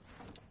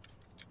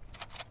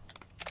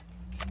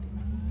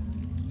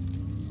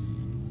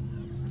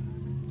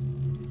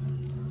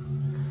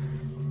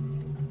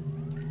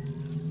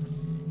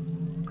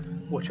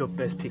 What's your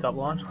best pickup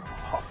line?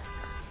 Oh.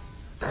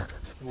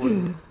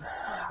 Wouldn't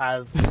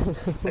have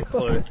a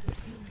clue.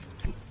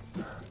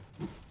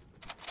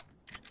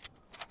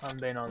 I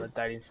haven't been on the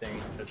dating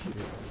scene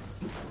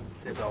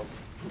since I was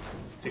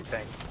 15.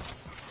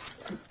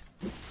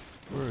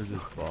 Where is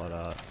this bot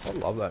at? I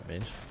love that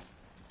Minch.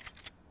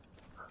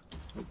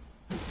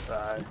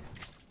 So,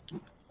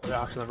 we're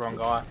asking the wrong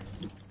guy.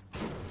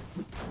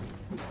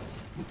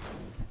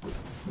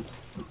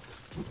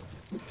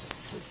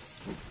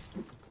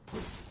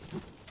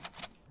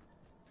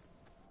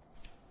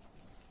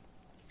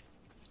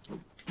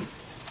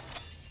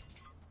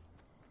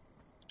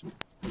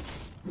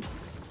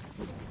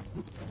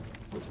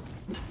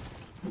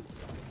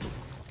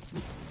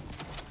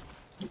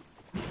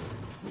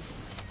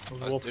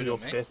 Oh, What for dude, your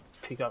mate. best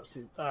pickups?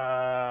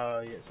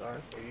 Yeah,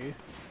 sorry, for you.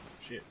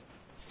 Shit.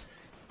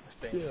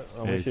 That's been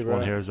I'm Yeah, with he's you, one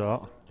bro. here as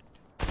well.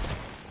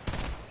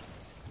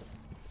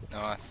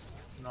 Nice.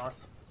 nice.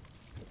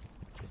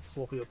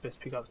 What for your best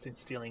pickups since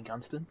stealing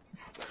Gunston?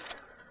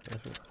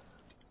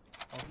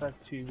 I've had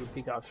 2 good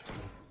pickups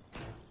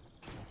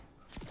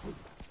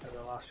over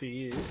the last few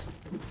years.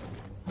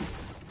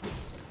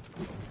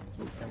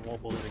 And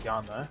Warble is a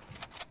gun though.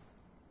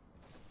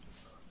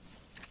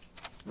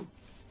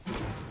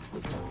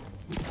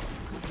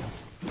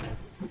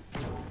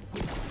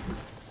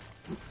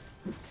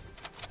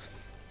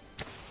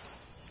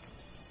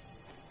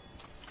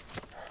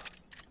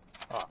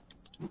 Alright,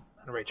 I'm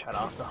gonna reach out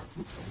after.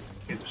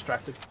 Get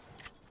distracted.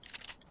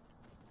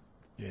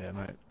 Yeah,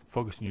 mate.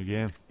 Focus on your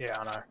game. Yeah,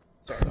 I know.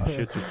 Sorry guys.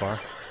 Shit so far.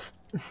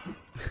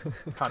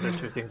 Can't do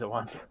 2 things at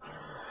once.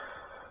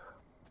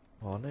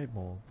 Oh, I need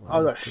more.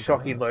 I've got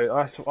shocking loot.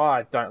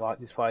 I don't like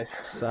this place.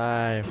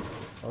 Same.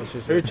 I was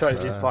just Who about to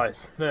chose say. this place?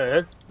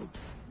 Nerd.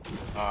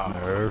 Ah,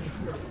 Nerve.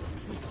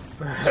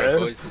 sorry Nerd.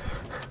 boys.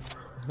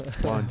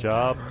 One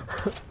job.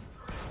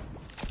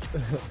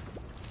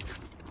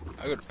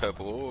 I got a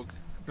purple org.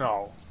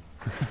 No.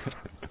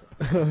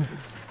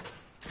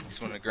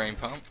 Just want a green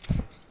pump.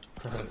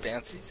 Some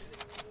bouncies.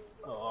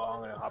 Oh,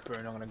 I'm gonna hop her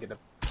and I'm gonna get a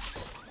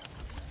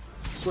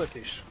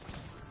slipfish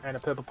and a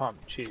purple pump.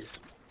 Cheers.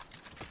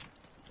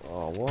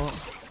 Oh, what?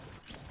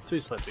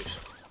 2 slipfish.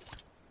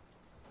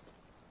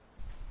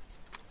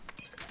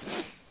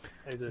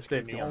 There's a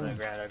spare me on the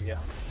ground over here.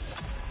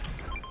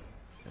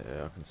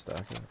 Yeah, I can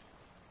stack it.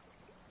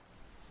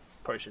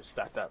 Probably should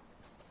stack that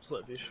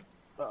slipfish.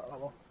 Oh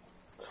well.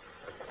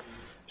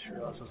 Just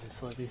realised I was in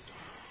slippy. You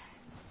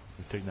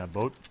taking that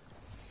boat?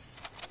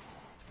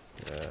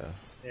 Yeah.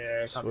 Yeah,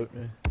 can't Swoop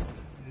me.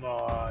 No,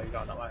 you're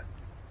going that way.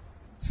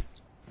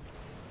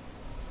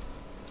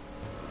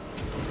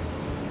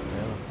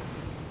 Yeah.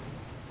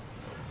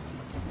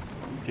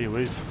 Gee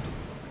whiz.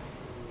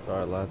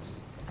 Alright, lads.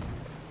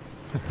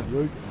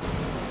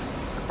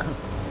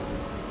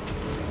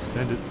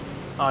 Send it.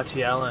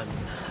 RTL and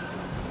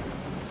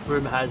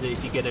rumour has it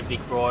if you get a big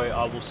Roy,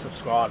 I will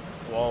subscribe.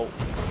 Well,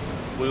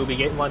 we'll be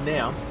getting one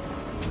now.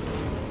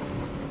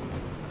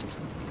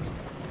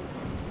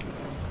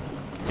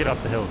 Get up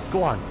the hill.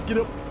 Go on. Get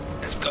up.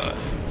 Let's go.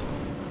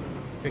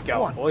 Get Go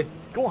going, on. boy.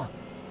 Go on.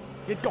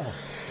 Get going.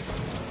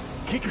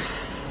 Kick it.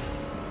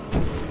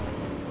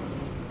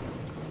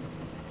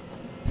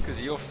 It's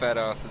because your fat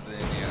ass is in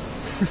here.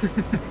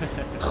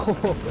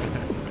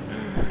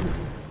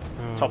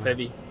 Top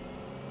heavy.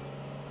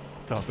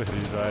 Top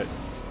heavy's right.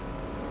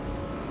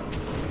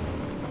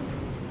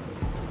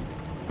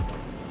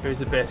 Who's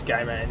the best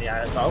gamer in the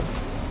AFL?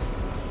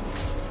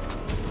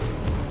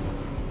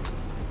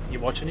 You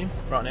watching him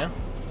right now?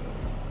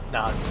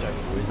 Nah, I'm just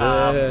joking. Wizard.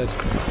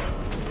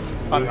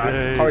 I don't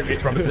know. Probably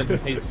Mitch Robinson.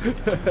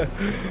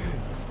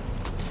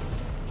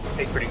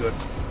 He's pretty good.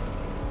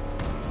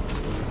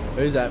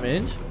 Who's that,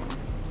 Minge?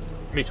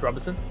 Mitch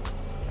Robinson.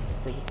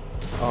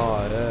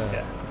 Oh, yeah.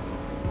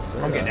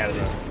 Yeah. I'm getting out of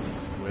this.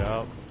 Way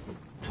out.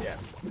 Yeah.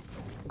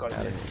 Got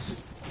Out it. of this.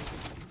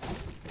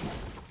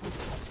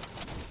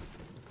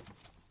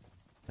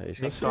 Hey, he's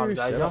got Next time, serious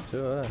Deja. setup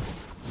too, eh?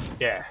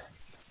 Yeah.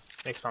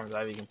 Next time it's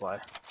over, you can play.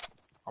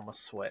 I'm a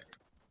sweat.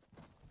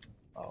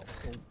 Oh,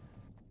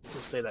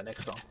 we'll see that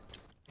next time.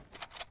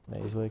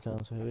 Knees weak,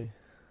 arms heavy.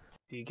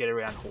 Do you get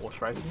around horse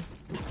racing?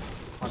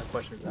 What kind of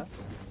question is that?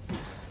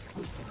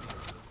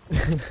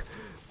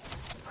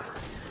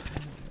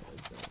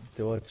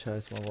 Do I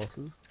chase my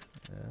losses?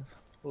 Yes.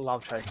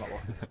 Love chasing my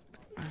losses.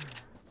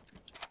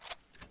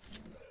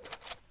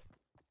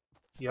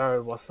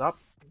 Yo, what's up,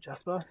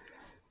 Jasper?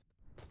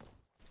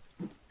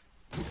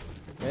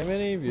 How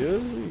many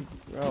viewers are we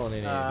rolling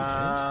in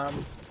here?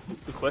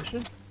 Good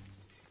question.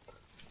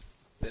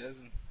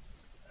 1,000.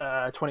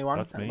 21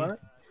 That's at the me. moment.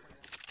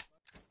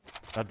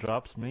 That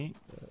drops me.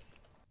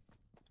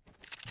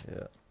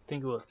 Yeah. I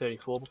think it was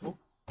 34 before.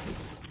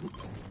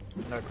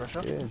 No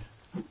pressure. Good.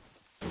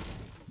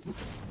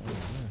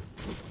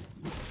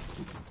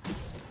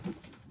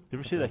 You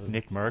ever see like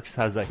Nick Merckx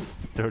has like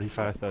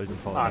 35,000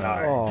 followers?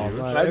 I know. Oh,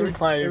 viewers? mate, Maybe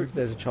play-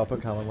 there's a chopper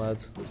coming,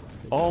 lads.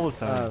 All the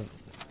time.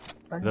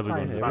 They'll be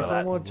going to Every the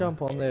time I back.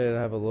 jump on there and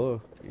have a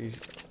look,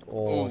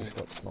 oh, I Ooh. just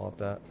got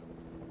sniped at.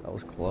 That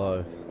was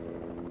close.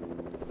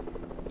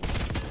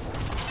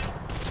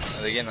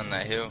 Are they getting on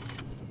that hill?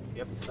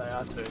 Yep, they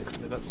are too.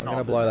 They've got I'm gonna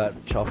snipers. blow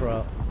that chopper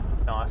up.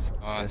 Nice.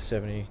 There's Nice.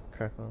 70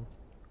 crack on.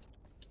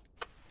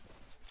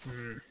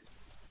 Hmm.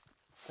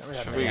 Don't really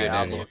have Should many we go down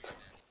AR here? bullets.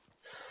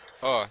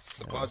 Oh,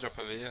 supply drop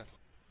over here.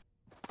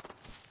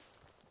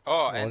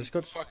 Oh, I and just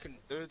got- fucking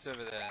dudes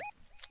over there.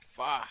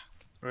 Fuck.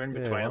 We're in Yeah,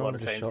 between a one lot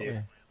of just teams shot here. me.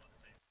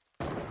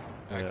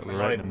 Yeah, Come we're on.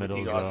 right in the Not middle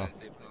even as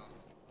with you well.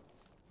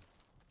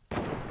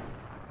 guys.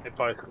 They're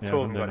both, Yeah, two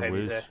of them then got the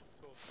heavies whiz. there.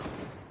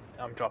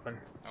 I'm dropping.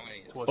 I'm gonna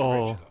get Towards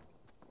Oh.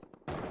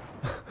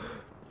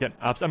 the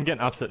I'm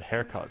getting absolute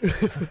haircuts.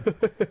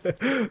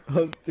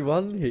 The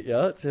one hit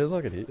ya, it sounds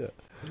like it hit ya.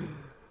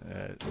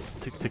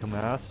 Tickle my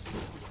ass.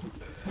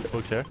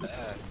 Go chair.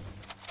 bad.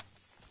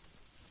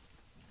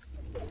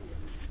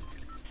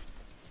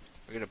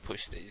 We're gonna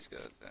push these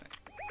guys, eh?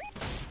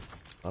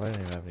 I don't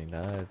even have any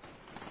nades.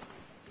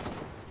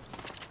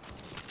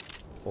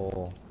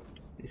 4.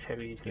 These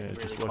heavies Yeah, getting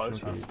really just watch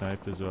close. them get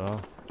sniped as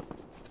well.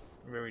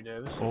 I'm very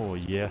nervous. Oh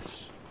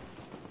yes.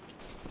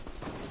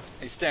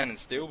 He's standing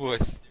still,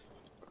 boys.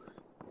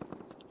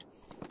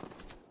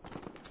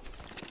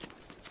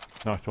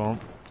 Knocked one.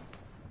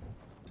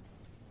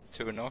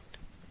 2 are knocked.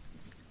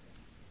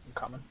 I'm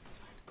coming.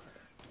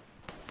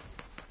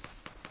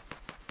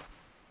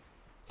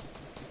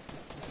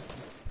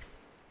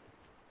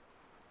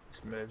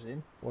 Just moves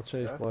in. Watch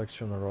these Go. blokes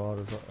from the right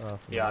as well.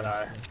 From Yeah, I the know.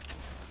 left.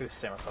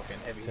 Just see myself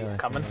getting heavy. Yeah, He's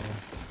coming.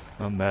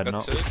 I'm mad Got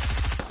not. 2.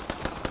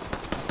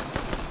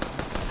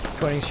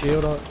 20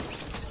 shield on.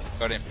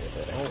 Got him.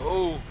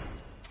 Oh.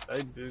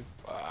 Hey, boo.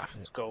 Fuck.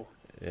 Let's go.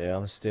 Yeah,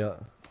 I'm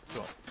still.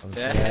 Go on.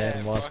 Yeah,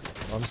 yeah, fuck.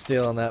 I'm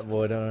still on that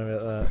boy, don't worry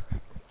about that.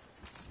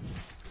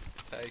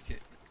 Take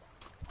it.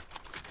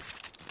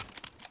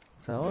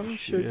 Someone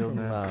shoot Shield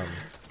from, now.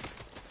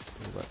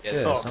 Yeah,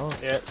 yeah, Oh, someone.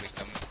 yeah. We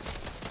come.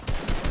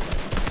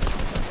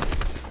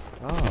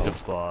 He's Oh, a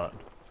bot.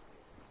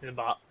 In the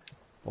butt.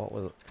 what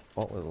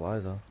with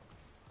laser?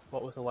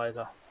 What was the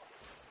laser?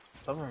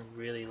 Some of them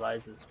really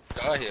lasers.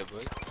 Guy here,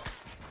 boy.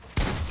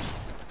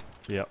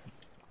 Yep.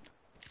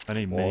 I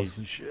need Was. minis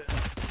and shit.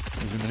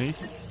 Is it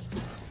minis?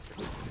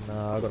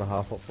 Nah, I got a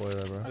half up for you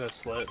there, I bro. got a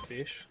slurp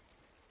fish.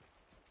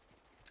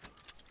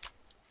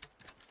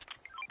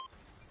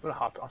 Got a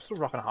harp. I'm still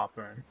rocking a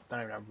harpoon. Don't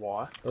even know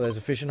why. Oh, there's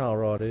a fishing hole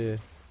right here.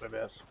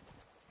 Whereabouts?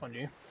 On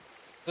you?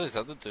 Those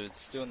other dudes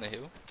still on the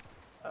hill.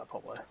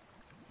 Probably.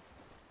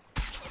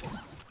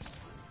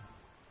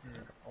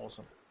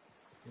 Awesome.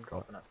 I'm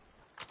dropping it.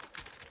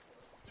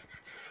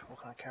 What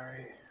can I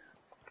carry?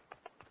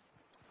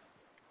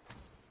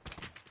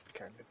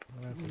 Carry me.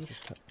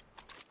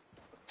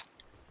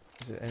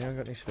 Is it anyone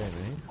got any spare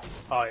minis?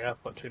 Oh yeah,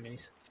 I've got 2 minis.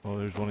 Oh,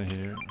 there's one in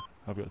here.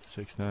 I've got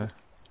 6 now.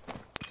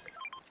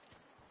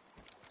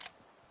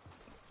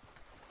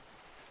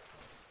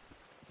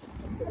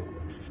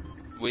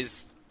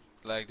 Wiz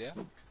lagged out.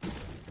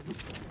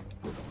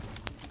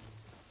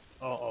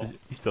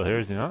 He's still here,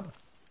 is he not?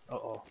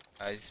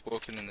 He's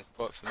walking in the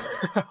spot for me.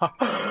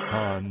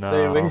 Oh See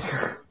no. you, Wiz.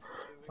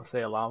 I see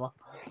a llama.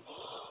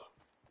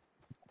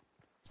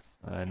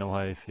 I know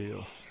how he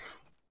feels.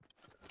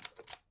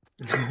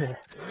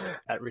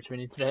 At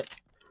Richmond Internet.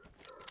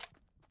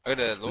 I got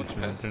a It's launch the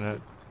pad.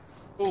 internet.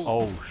 Ooh.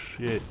 Oh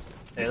shit.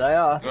 There they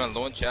are. You wanna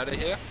launch out of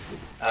here?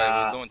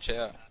 We'll launch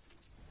out.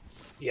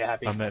 Yeah,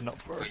 happy. I'm heading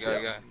up first. Go,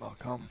 yeah. I'll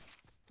come.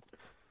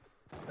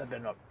 They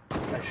better not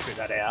shoot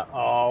that out.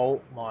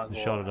 Oh my god.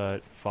 Just shot it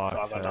out. Fox.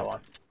 Oh, I got that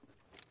one.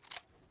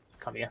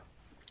 Come here.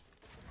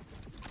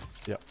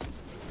 Yep.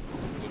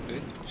 Good,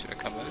 good. Should I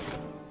come over?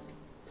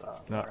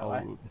 No, right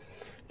away.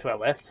 To our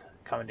left,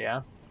 coming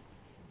down.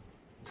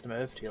 It's the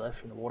move to your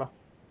left in the water.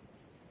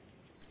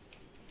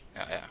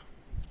 Oh, yeah.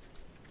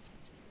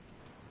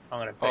 I'm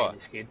gonna bang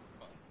this kid.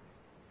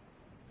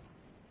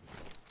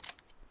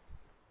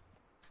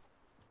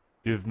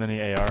 Do you have many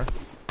AR?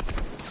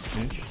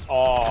 Inch?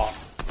 Oh,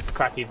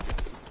 crack him.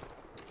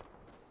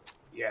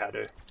 Yeah, I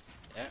do.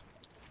 Yeah.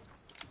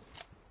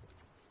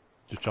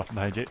 Just drop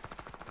behind you.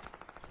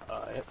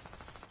 Yep.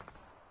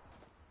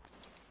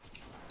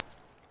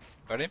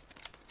 Got him?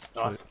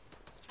 Nice.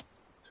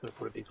 Just gonna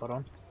put a big hot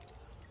on.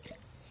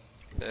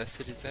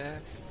 Thirsted his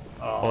ass.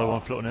 Other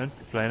one floating in,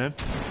 flying in.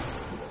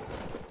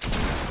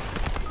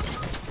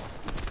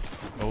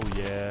 Oh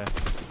yeah.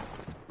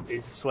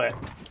 He's a sweat.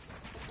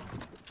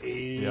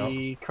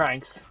 He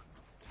cranks.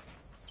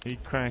 He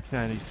cranks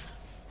and he's...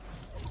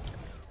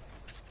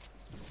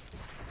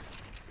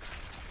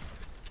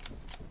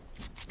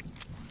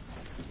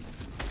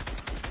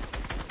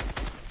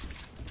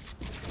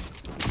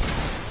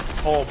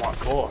 Oh my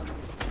god.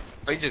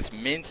 He just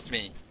minced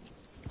me.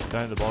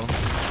 Down at the bottom.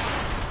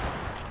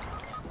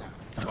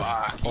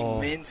 Fuck, he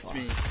minced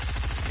me.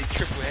 He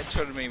triple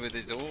headshotted me with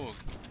his orb.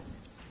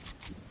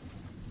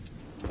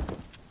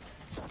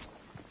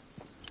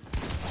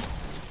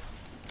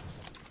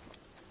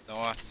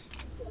 Nice.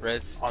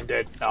 Res. I'm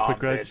dead. No,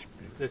 Quick I'm res. dead.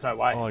 There's no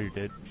way. Oh, you're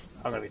dead.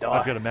 I'm gonna be I've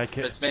dying. got a med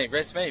kit. Res me,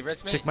 res me,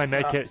 res me. Take my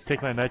med kit.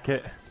 Take my med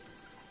kit.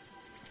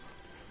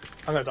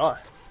 I'm gonna die.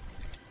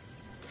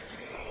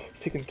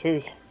 Chicken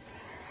twos.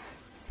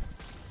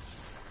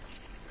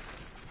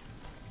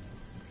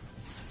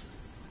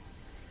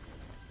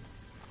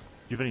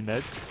 You have any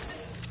meds?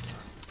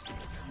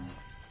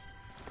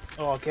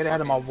 Oh, get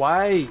out of my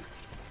way.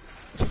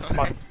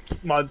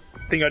 My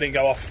thing I didn't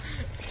go off.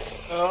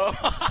 Oh.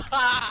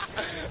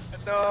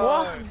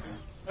 No.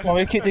 What?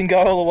 My kit didn't go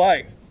all the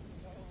way.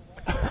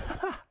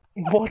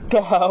 What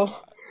the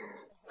hell?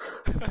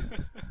 That's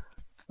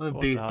the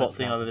What biggest the bot hell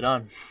thing I've ever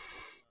done.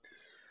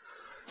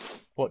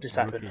 What just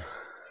happened?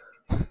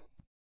 Let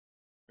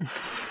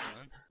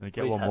me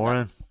get Wiz one had more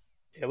that. in.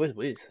 Yeah, where's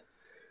Wiz?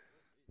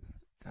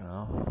 I don't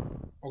know.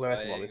 I'll go back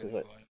to Yeah, lobby because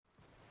good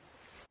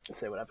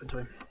let's see what happened to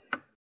him.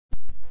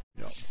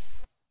 Yep.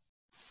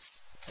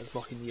 Has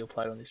Lockie Neal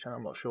played on this channel?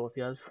 I'm not sure if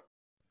he has.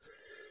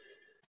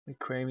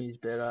 McCreamy is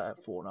better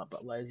at Fortnite,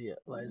 but Laser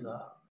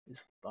is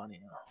funnier.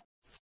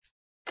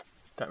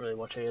 Don't really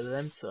watch either of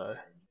them, so...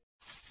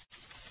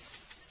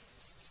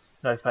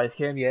 No face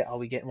cam yet. I'll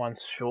be getting one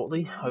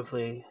shortly,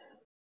 hopefully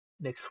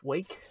next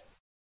week.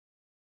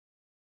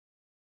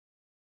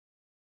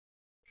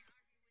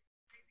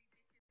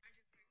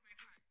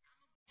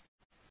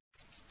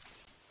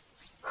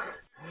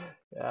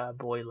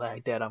 Boy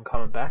lagged out, I'm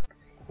coming back.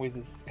 Wiz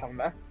is coming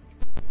back.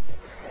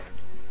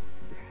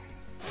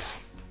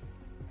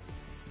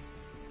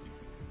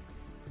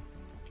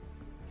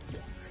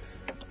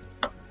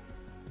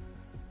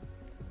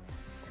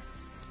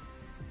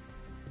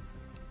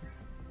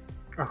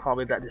 I can't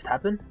believe that just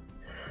happened.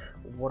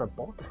 What a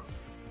bot.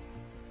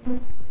 I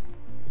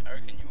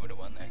reckon you would have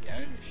won that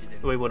game if you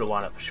didn't. We would have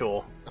won it for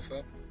sure. Stuff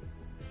up.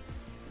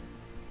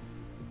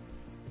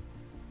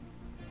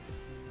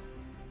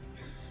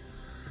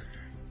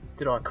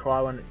 Did I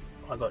cry when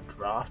I got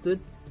drafted?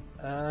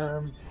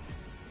 I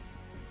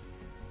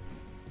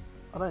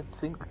don't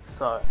think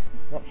so.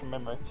 Not from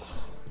memory.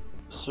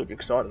 Super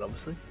excited,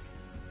 obviously.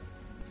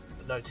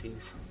 But no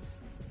tears.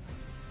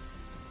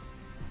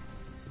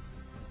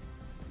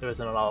 There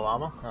isn't a lot of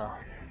armor? Oh,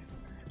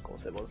 of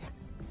course there was.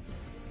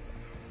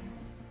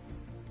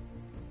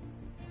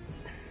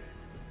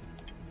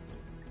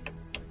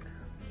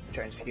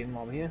 Change skin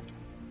while I'm here.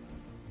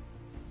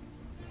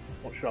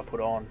 What should I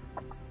put on?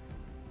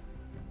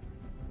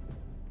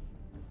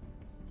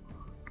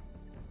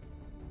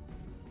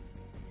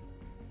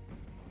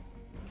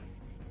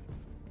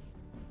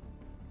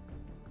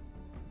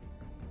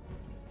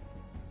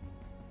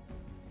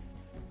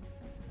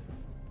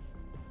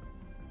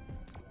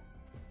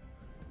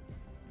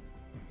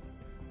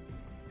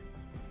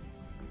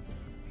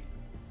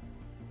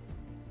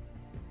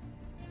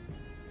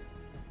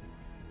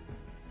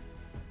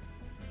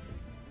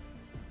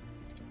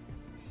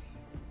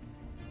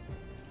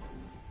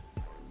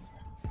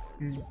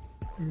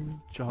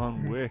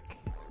 John Wick.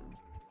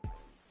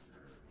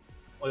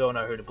 We all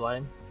know who to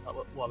blame.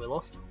 Why we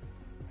lost.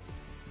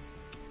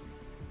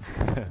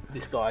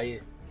 This guy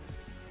here.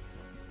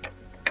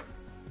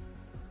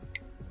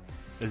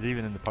 Is he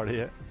even in the party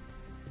yet?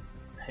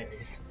 Here he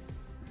is.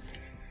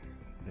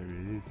 There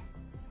he is.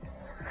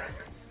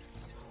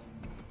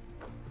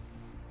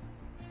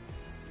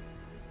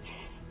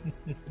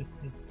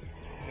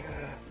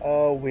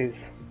 Oh, Wiz.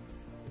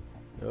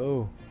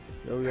 Yo.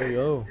 Yo, yo,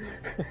 yo.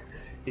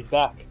 He's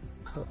back.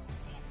 I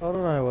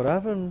don't know what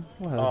happened.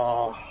 What?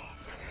 Oh,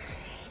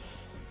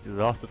 You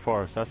lost it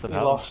for us, that's what you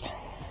happened. lost.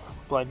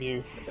 Blame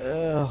you.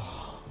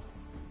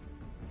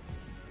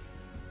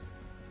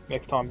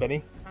 Next time,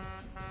 Benny.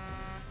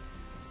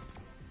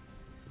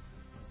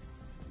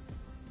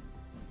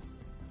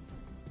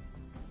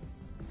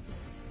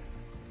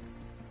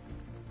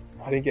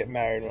 I didn't get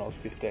married when I was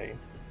 15.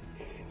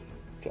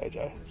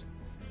 JJ.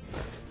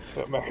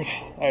 Got married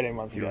 18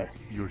 months ago.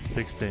 You were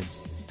 16.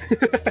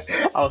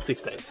 I was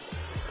 16.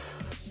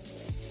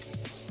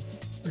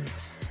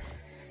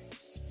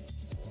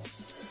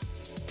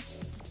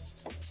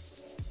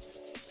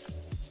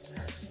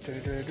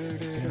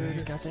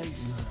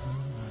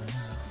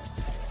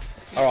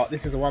 Alright,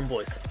 this is the one,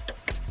 boys.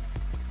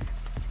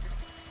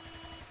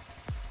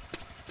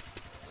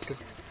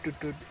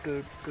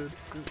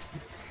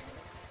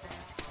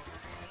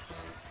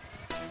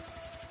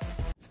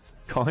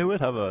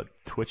 Collingwood have a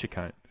Twitch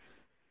account.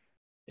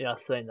 Yeah, I've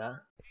seen that.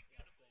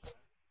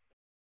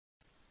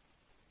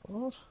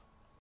 What?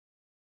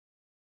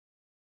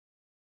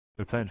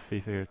 We're playing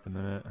FIFA here at the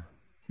minute.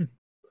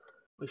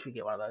 We should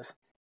get one of those.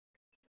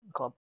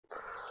 Club.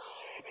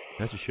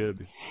 Yes, you should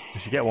be.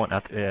 We should get one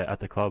at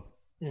the club.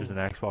 There's an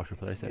Xbox or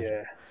PlayStation.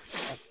 Yeah,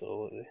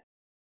 absolutely.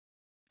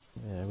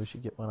 Yeah, we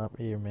should get one up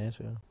here, man.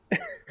 So.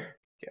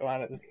 Get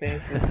one at the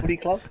fancy footy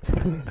club.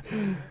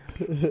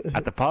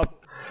 At the pub.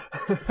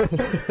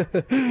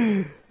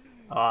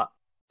 Alright.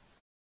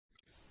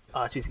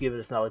 Archie's giving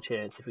us another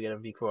chance if we get a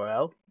Vic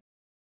Royale.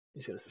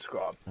 He's gonna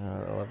subscribe.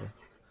 Alright, I'll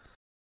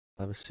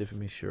have a sip of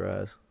me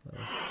Shiraz.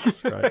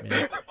 Straight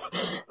me up.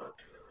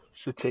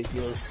 Should take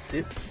yours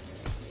sip.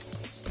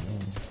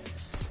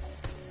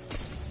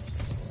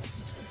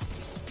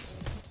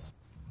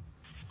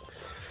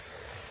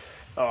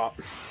 Alright.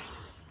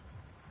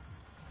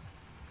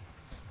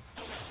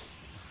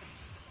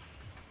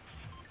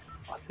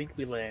 I think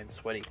we land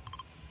sweaty.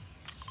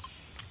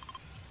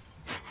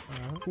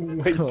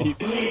 Wait,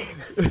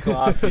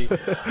 classy.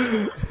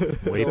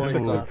 Wait a Always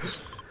minute.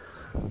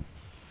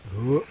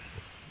 classy.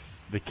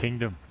 The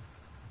kingdom.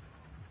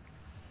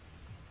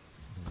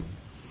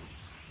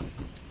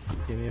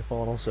 Give me a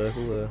final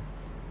circle there.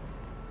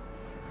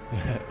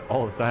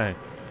 All the time.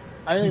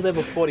 Only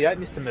level 48,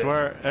 Mr. Moon.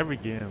 Swear every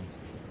game.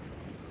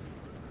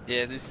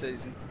 Yeah, this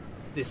season.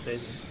 This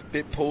season.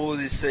 Bit poor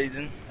this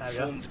season. There you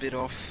go. Form's a bit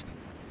off.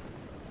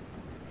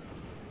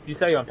 You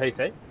say you're on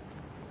PC?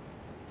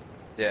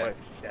 Yeah. Wait,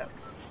 yeah.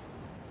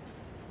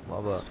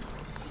 Love that.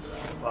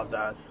 Love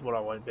that. That's what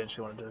I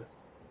eventually want to do.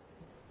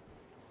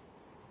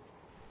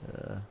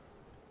 Yeah.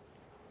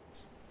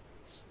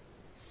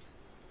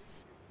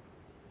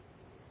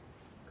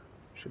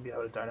 Should be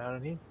able to donate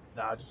on here.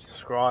 Nah, just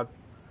subscribe.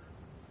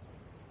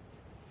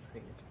 I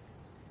think it's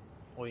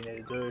all you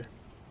need to do.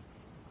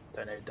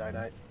 Don't need to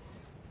donate.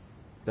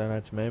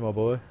 Donate to me, my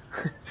boy.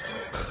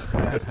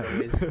 That's what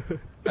it is.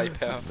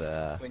 PayPal.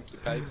 Nah. Winky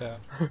PayPal.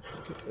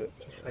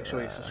 Just make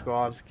sure you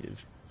subscribe. Just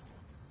give.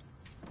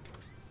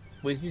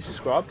 Will you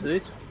subscribe to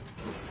this?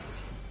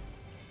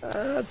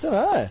 I don't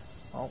know.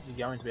 Oh,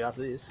 you're going to be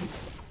after this.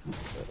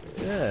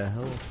 Yeah,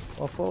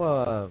 I'll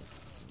follow.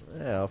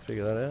 Yeah, I'll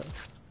figure that out.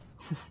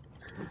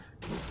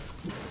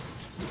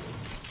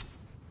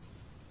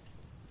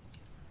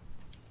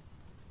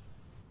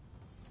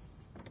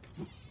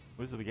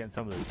 We're supposed to be getting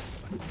some of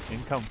the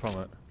income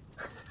from it.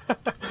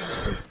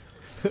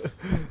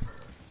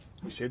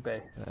 Should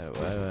be. No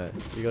way, mate.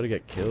 You gotta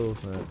get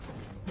kills, mate.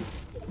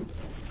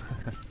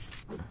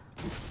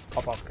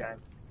 Pop-off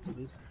game.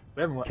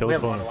 We haven't, Kill we,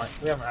 haven't phone.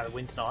 we haven't had a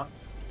win tonight.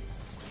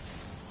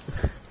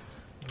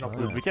 Not Oh.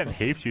 good. We're getting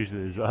heaps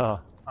usually as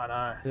well. I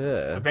know.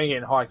 Yeah. We've been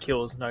getting high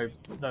kills, no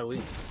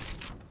wins.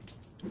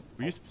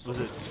 We used, was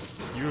it,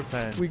 you were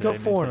playing We today, got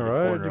 4 in a Minson,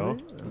 row, four in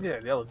did we? Yeah,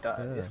 the other day,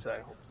 Yeah.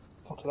 yesterday.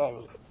 What today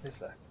was it?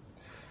 Yesterday.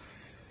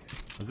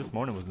 Was this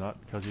morning, was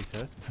not? Because he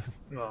said?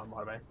 No, it might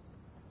have been.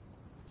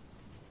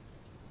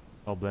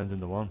 All blends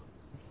into one.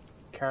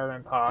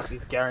 Caravan Park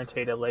is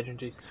guaranteed a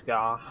legendary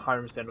scar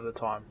 100% of the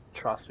time.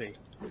 Trust me.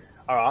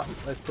 Alright,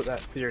 let's put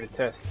that theory to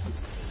test.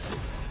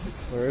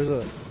 Where is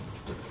it?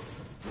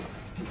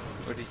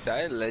 What did he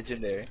say?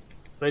 Legendary.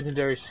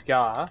 Legendary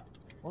scar.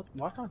 What?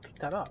 Why can't I pick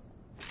that up?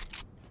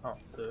 Oh,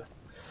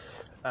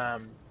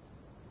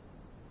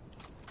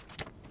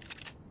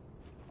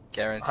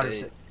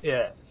 Guaranteed. 100%.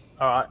 Yeah.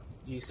 Alright,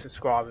 you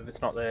subscribe if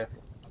it's not there.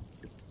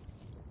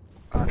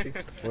 Archie,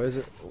 Where's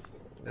it?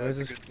 Where's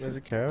this? Where's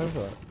the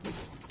caravan?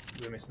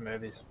 we missed the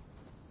movies.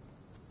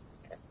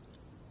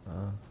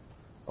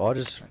 I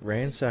just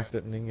ransacked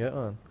it and didn't get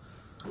one.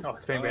 Oh,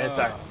 it's been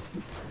ransacked.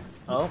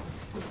 Oh?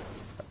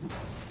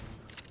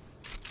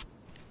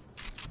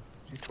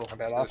 You talking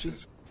about Archie?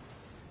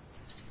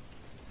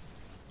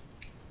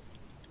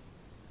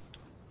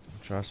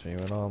 Trust me,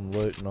 when I'm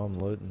looting, I'm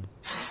looting.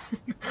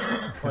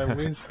 When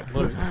we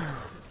loot,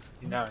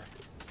 you know.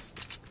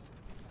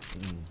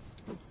 Is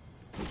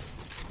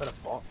that a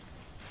bot?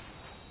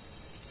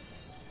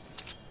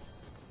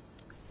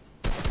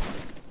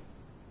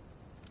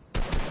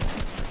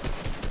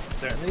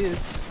 Certainly is.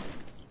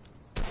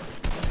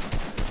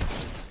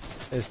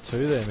 There's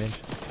two there, Mitch.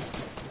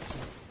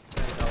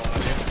 No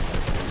idea.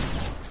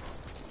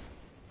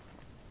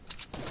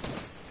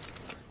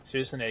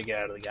 Seriously need to get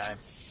out of the game.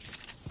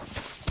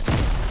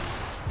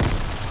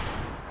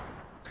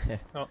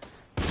 Oh.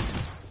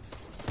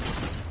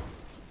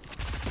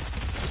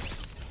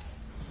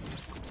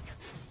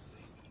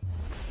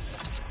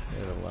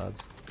 Yeah, the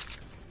lads.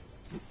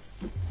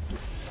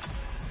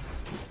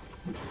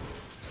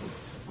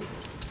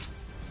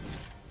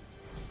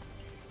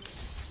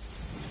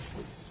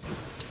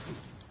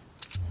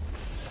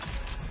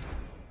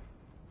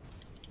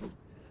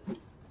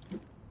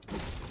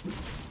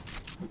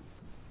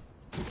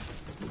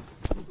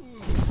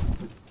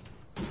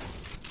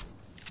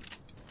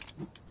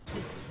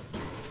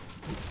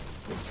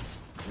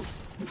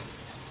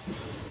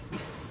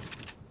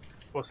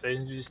 What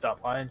season did you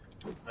start playing?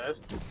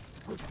 First?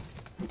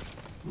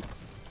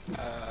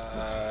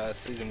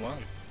 Season 1.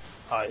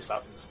 Oh, you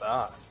start from the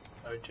start.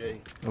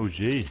 OG. Oh,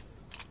 gee.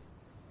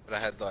 But I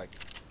had like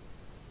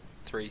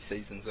 3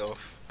 seasons off,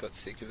 got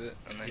sick of it,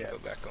 and then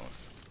got back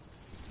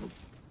on.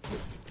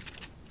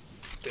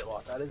 Bit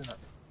like that, isn't it?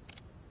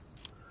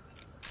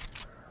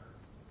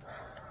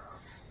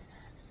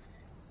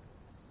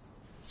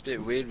 It's a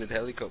bit weird with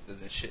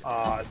helicopters and shit.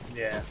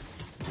 Yeah.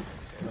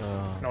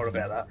 Not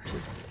about that.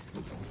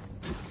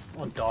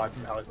 I died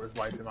from helicopters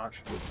way too much.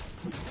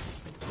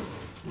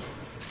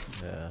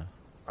 Yeah.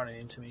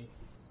 Running into me.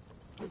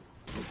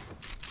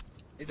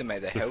 Either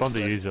made the It's hell fun to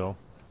less- use, though.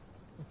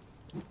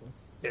 Yeah,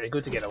 they're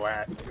good to get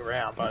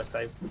around, but if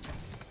they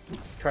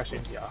crash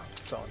into you,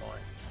 it's so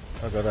annoying.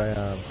 I got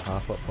a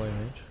half up for you,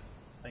 Mitch.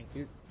 Thank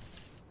you.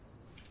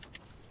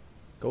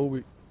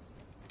 Go.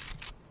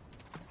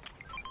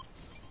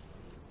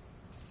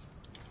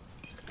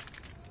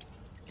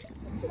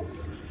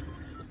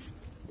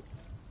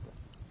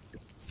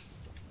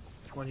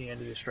 20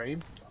 end of the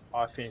stream.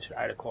 I finished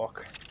at 8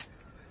 o'clock,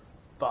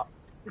 but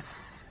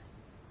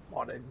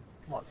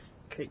might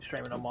keep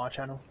streaming on my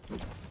channel.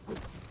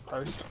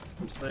 Post,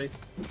 see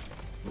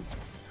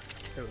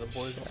what the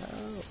boys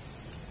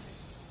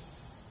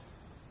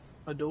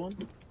are doing.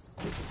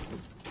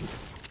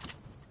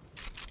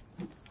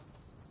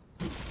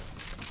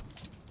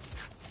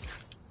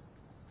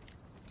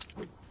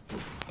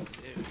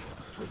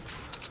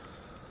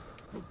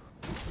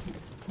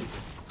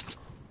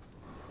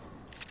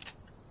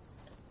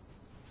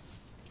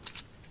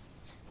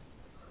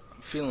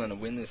 Feeling a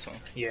win this one.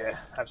 Yeah,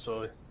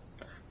 absolutely.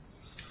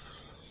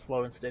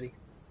 Slow and steady.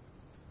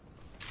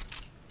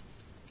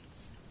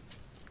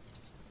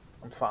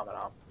 I'm farming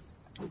up.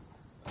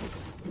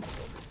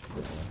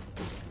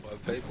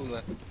 5 people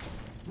left.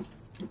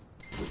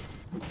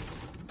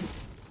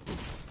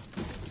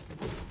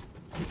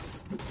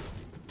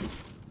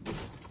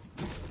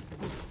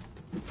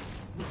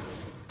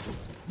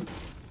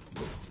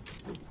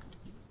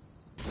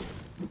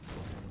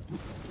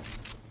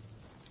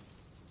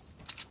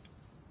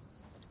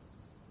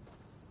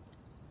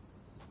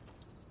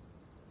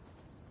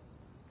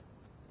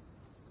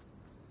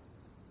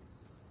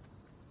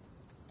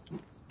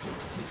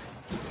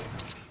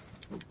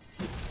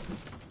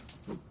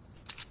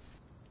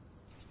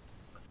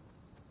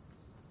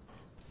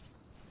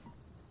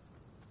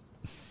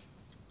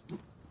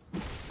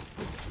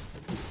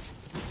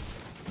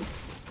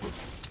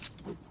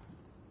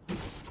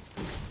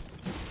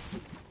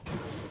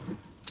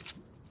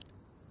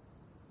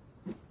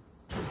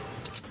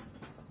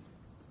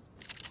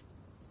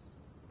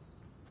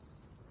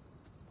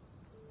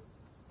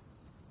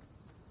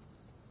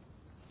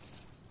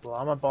 Well,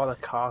 I'm by the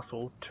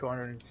castle,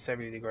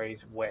 270 degrees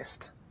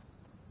west.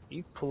 Are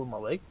you pulling my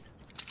leg?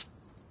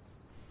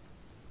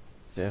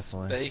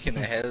 Definitely. Speaking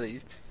of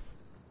helis.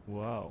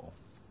 Wow.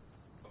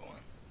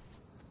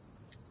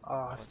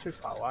 Oh, it's too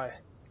far away.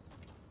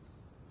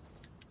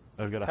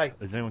 I've got a. Hey.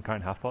 Is anyone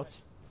counting half pots?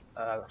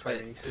 Three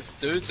Wait, minis. it's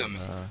dudes on me.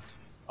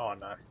 Oh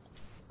no.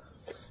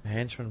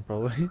 Henchman,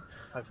 probably.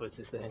 Hopefully it's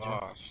just the henchman.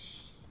 Oh,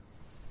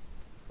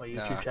 My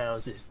YouTube nah. channel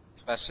is just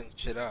Smashing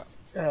shit up.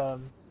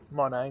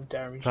 my name,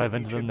 Darren. Drive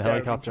into them in the Darren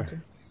helicopter.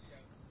 Richardson.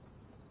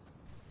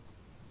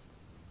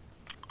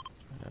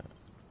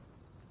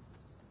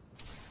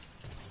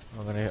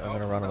 I'm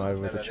gonna run him no,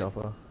 over with the no, no.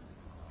 chopper.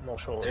 I'm not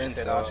sure what They're you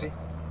said, inside. Archie.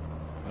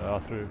 I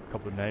threw a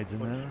couple of nades in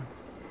there.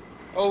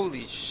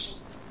 Holy sh!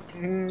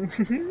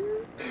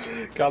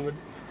 Coming.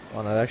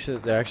 Oh no,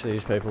 they're actually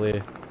these people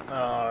here.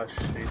 Oh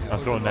shit.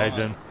 I'm throwing nades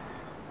in.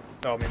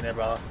 Throw him in there,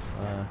 brother.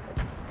 Uh,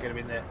 Get him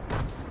in there.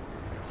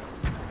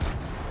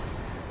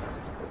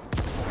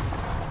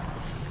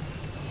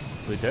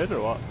 They dead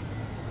or what?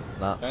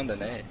 nah. Found the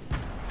net.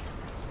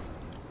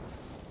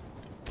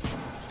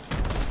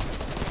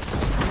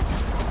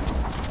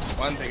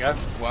 One There you go.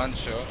 One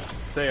shot.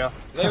 See ya.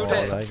 Load Oh,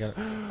 it. they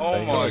gonna, Oh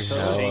they my gonna god. go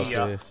up See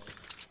ya. here.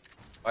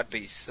 I'd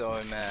be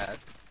so mad.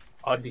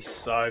 I'd be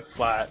so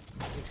flat.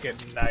 He's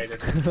getting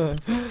naded.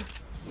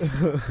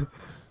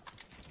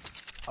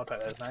 I'll take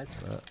those nades.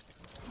 Right.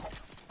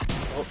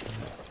 Oh.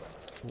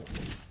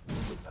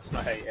 That's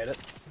not how you edit.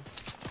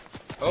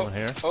 Oh, One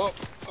here. oh,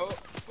 oh,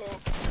 oh.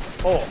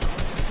 Oh!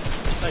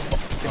 They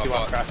 51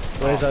 God. crack.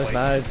 Where's those weak.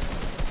 nades?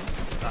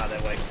 Nah,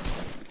 they're weak.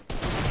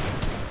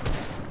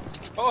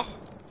 Oh!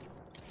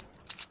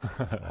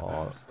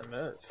 Oh, What's the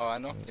move? Oh, I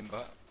knocked him,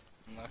 but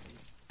I'm lucky.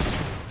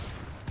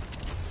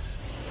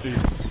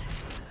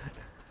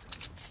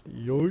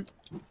 yoink.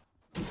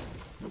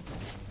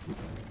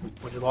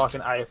 Would you like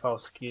an AFL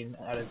skin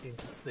added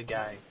into the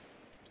game?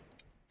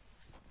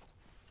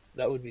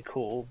 That would be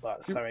cool,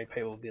 but so many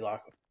people would be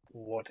like,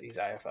 what is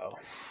AFL?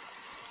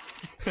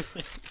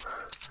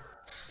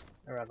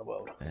 Around the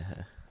world.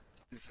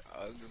 These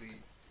ugly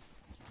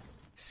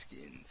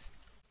skins.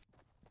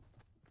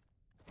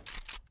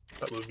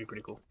 That would be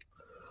pretty cool.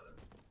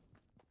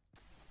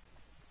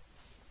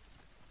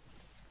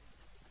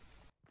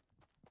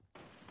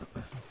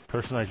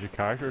 Personalize your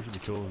characters would be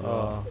cool as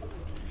well. Oh,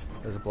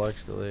 there's a bloke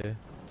still here.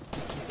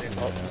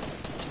 Yeah.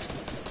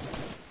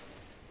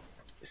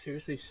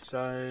 Seriously,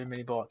 so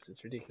many bots,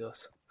 it's ridiculous.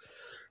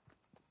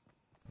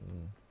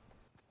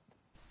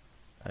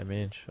 Hey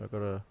Minch, I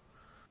got a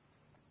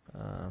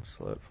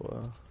slurp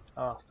for you.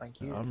 Oh,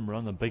 thank you. I'm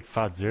running a big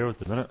fat zero at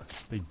the minute.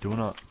 Big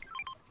donut.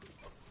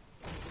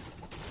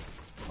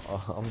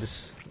 Oh,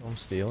 I'm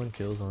stealing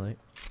kills, I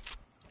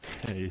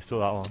Yeah, you saw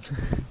that one.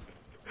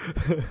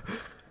 think.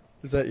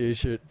 Is that you?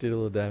 Shoot, did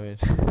all the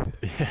damage.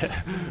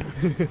 Yeah.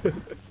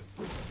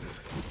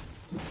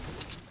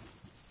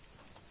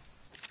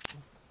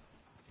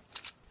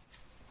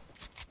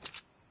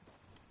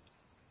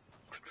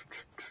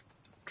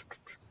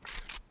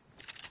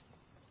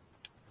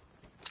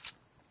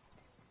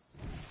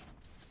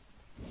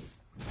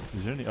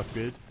 Is there any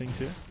upgrade things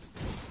here?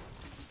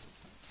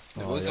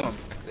 There Oh, was yeah. one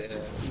back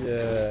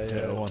there. Yeah,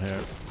 Yeah, one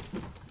here.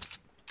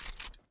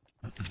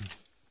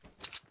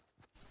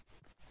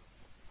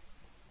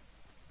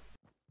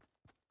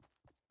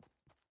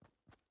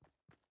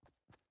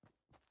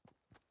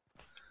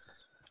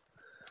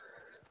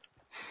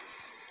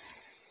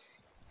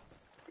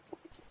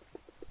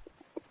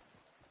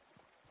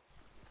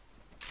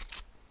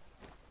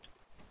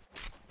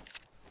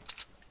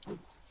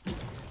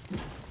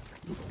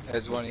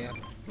 There's one here.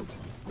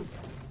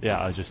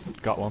 Yeah, I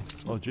just got one.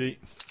 Oh gee.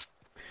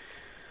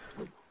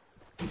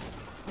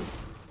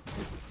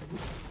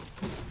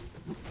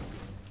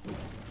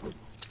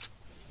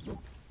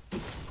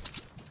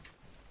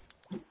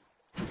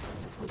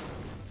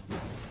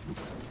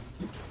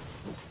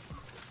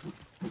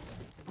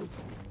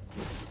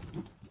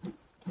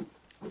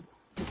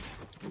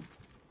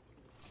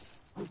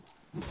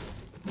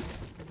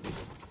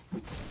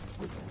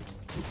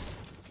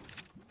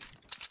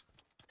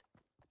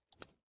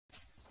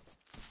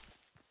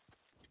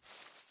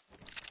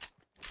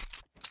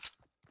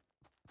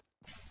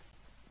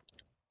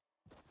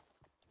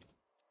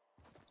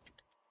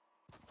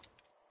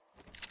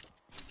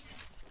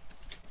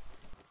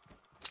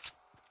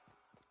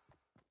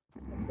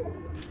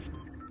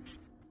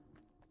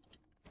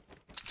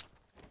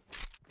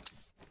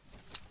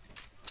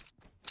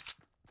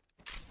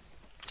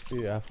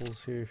 Few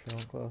apples here if you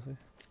want, classy.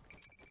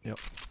 Yep.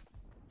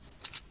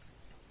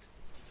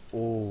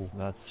 Oh,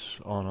 That's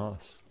on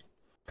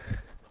us.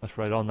 That's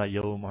right on that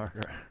yellow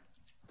marker.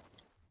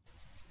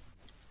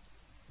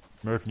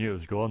 Murph knew it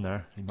was going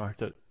there. He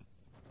marked it.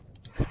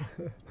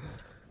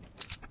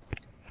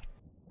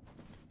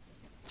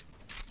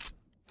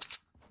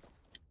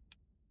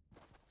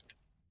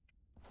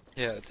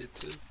 Yeah, I did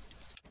too.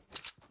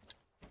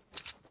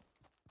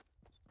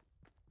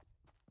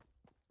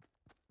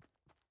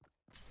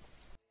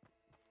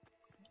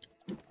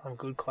 I'm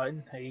good,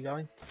 Clayton. How you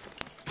going?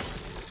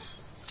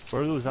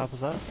 Where are those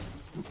apples at?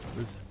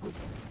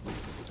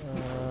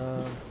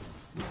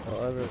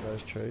 well, over at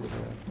those trees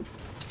there.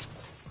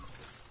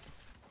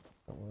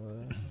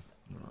 Somewhere there.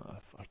 Oh,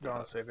 fuck Don't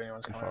want that. to see if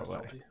anyone's Too coming far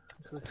out away. salty.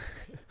 Actually.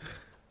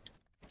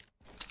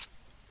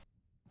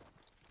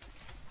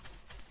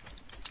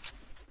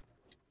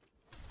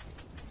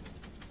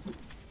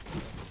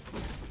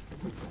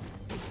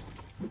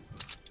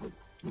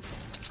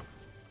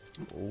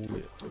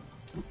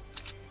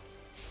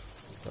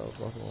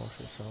 gold rocket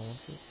launcher if someone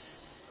wants it.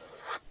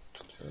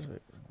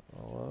 Perfect.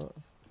 Alright.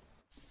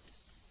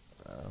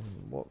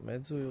 What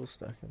meds are we all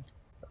stacking?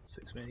 That's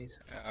 6 minis.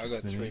 I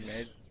got 3 Minis.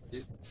 med.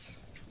 It's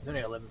There's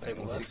only 11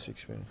 people Six. left.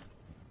 6 minutes.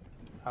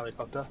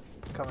 Helicopter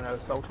coming out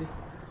of Salty.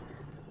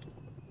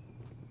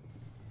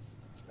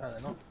 No,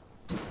 they're not.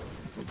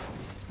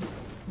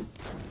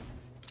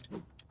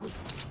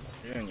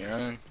 you're on your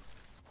own.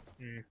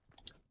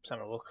 Just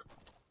having a look.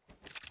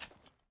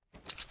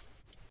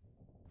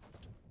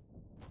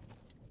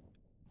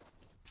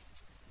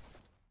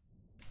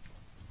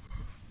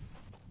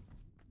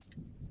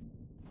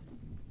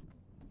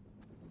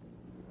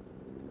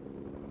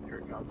 Here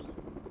it comes.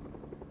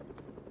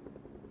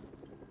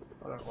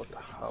 I don't know what the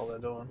hell they're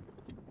doing.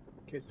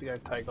 Keeps to go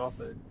take off,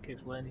 but it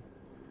keeps landing.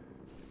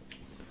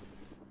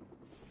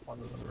 One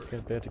of them. Get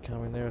about to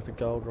come in there with a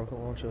gold rocket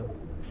launcher.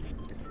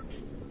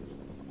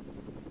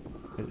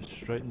 Hit it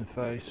straight in the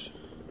face.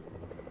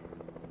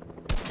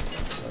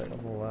 Right,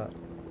 I'm all that.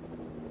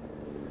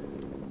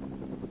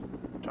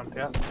 Jumped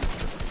out.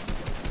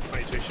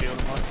 22 shield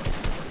on mine.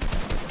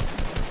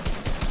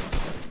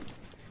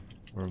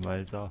 We're a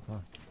maze off,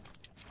 man.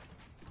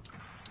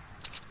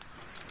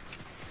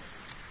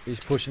 He's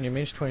pushing your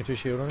minch, 22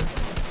 shield on him.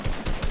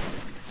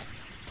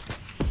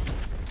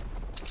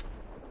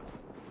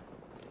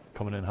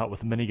 Coming in hot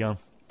with a minigun.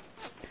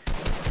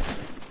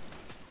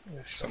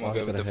 Someone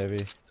Mine's go got with a the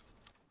heavy.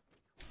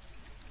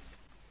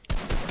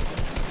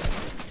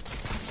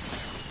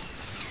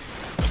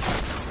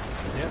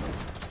 Yep.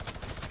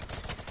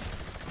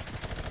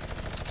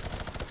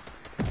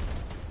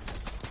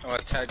 Oh, I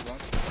tagged one.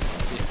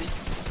 50.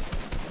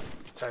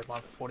 Take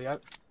mine for 48.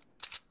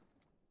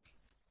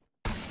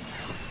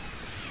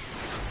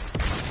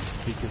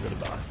 Peek of the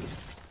bastard.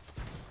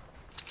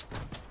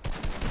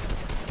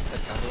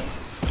 That's another one.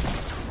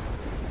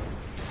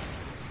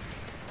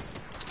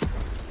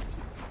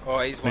 Oh,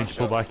 he's one Minch,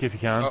 pull shot. back if you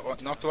can. Oh,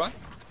 knocked one.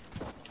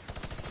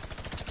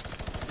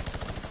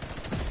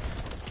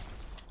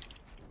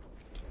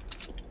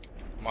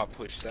 Might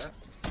push that.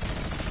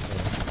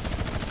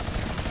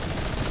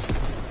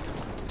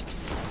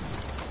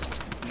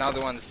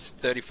 Another one's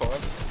 35.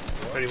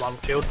 31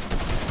 shield.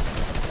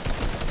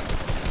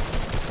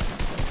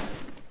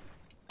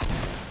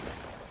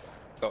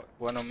 Got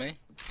one on me.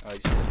 Oh, he's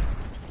dead.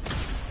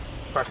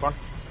 Cracked one.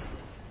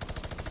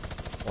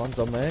 One's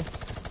on me.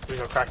 We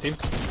got cracked him.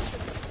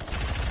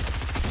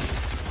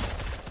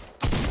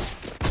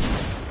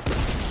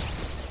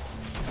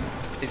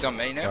 He's on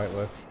me now. Great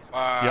work.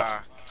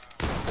 Ah.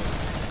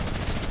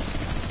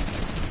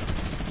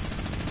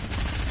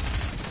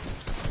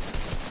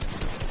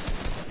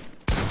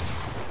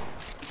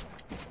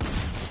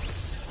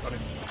 Got him.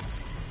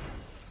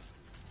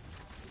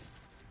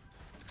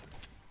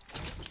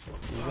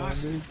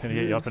 Can he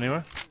get you up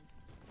anywhere?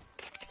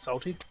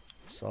 Salty.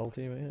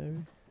 Salty maybe?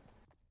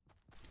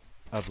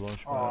 I've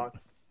launched Oh, pad.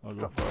 I'll go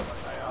Drop for it.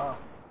 they are.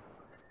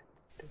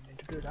 Didn't need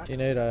to do that. You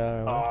need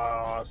AR.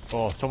 Oh,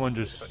 Oh, someone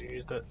just I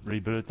used it.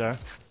 rebooted there.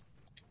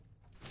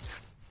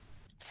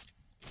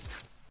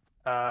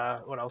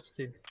 What else is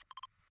in?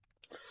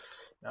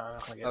 No, I'm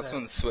not gonna get That's that.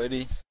 one's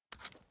sweaty.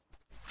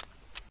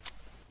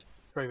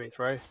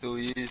 3v3. Still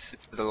use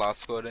the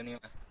last squad anyway.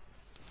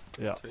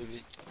 Yeah.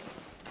 3v.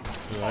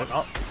 Right.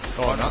 Not.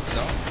 Oh, no, no.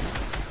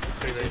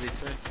 3v3.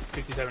 3v3.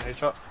 57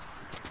 headshot.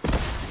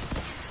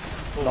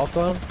 Knocked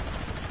one.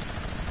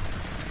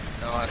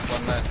 Nice,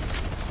 one left.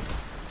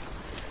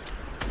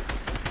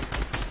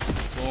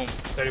 Boom.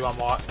 31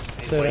 white.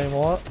 He's 13 weak.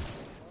 white.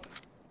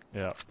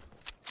 Yeah.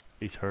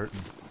 He's hurting.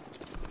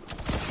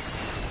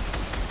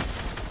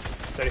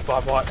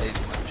 35 white. He's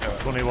one shot.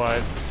 20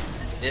 wide.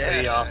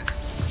 There you are.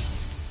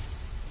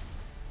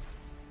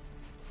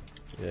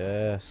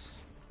 Yes.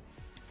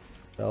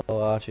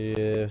 Fellow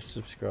Archie,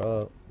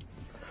 subscribe.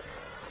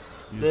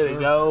 There we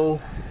go.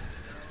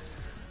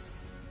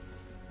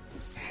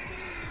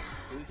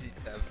 Who's he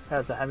have?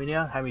 How's the hammy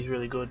now? Hammy's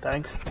really good,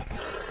 thanks.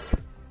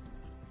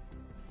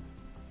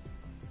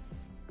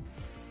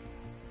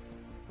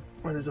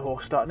 When does the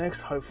Hawk start next?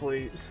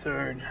 Hopefully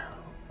soon.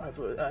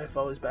 Hopefully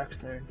AFO is back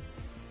soon.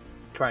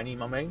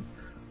 Training, I mean.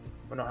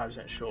 We're not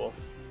 100% sure.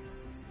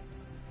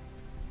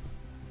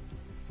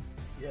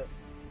 Yep.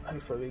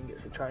 Hopefully we can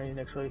get some training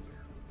next week.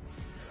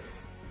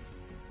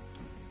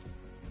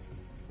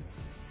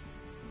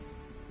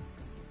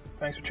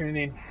 Thanks for tuning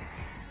in.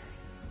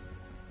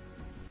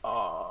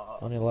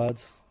 On your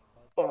lads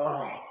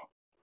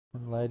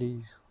and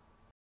ladies.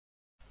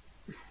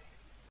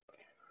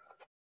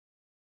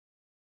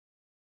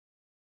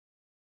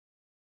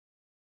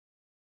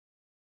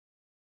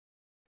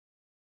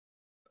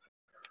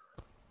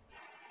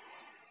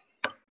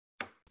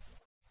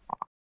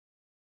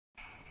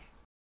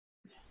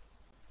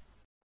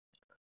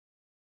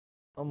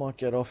 I might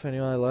get off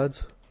anyway,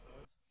 lads.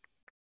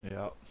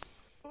 Yeah.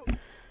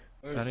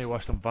 Where's- I need to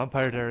watch some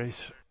Vampire Diaries.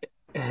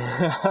 Cute.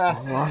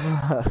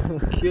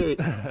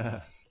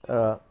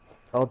 Alright,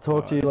 I'll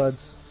talk to you lads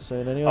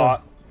soon anyway.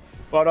 Alright.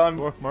 Well done,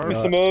 Work, Mark.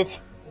 Mr. Merv.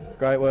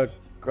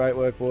 Great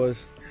work,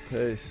 boys.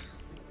 Peace.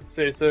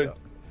 See you soon. Yeah.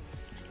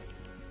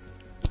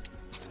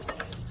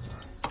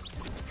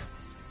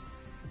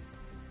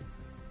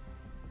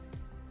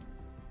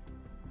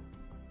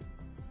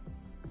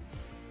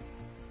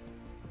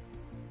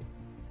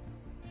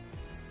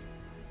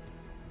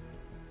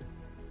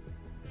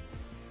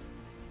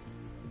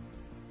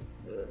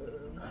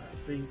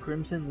 The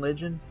Crimson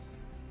Legend.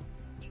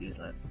 Cheers,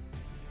 mate.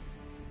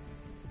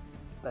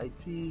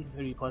 Batesy.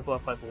 Who do you play for? I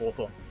play for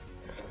Hawthorn.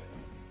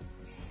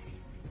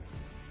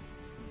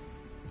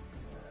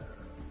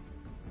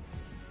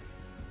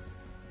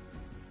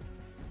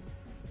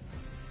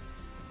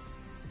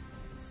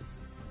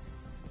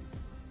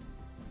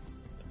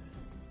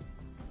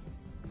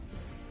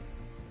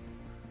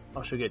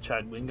 I should get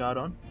Chad Wingard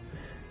on.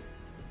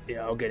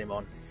 Yeah, I'll get him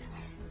on.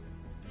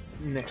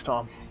 Next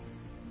time.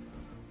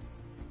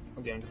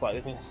 I'll get him to play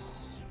with me.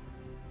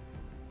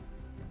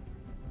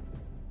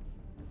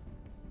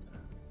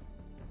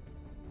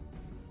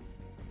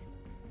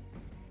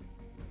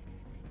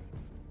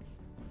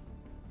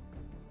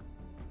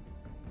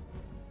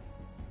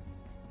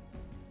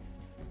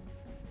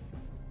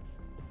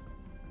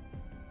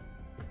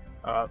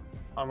 Alright,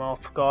 I'm off,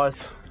 guys.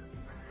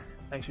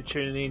 Thanks for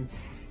tuning in.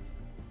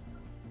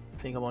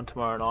 I think I'm on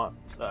tomorrow night,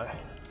 so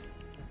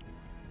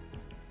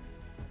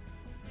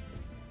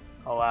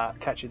I'll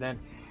catch you then.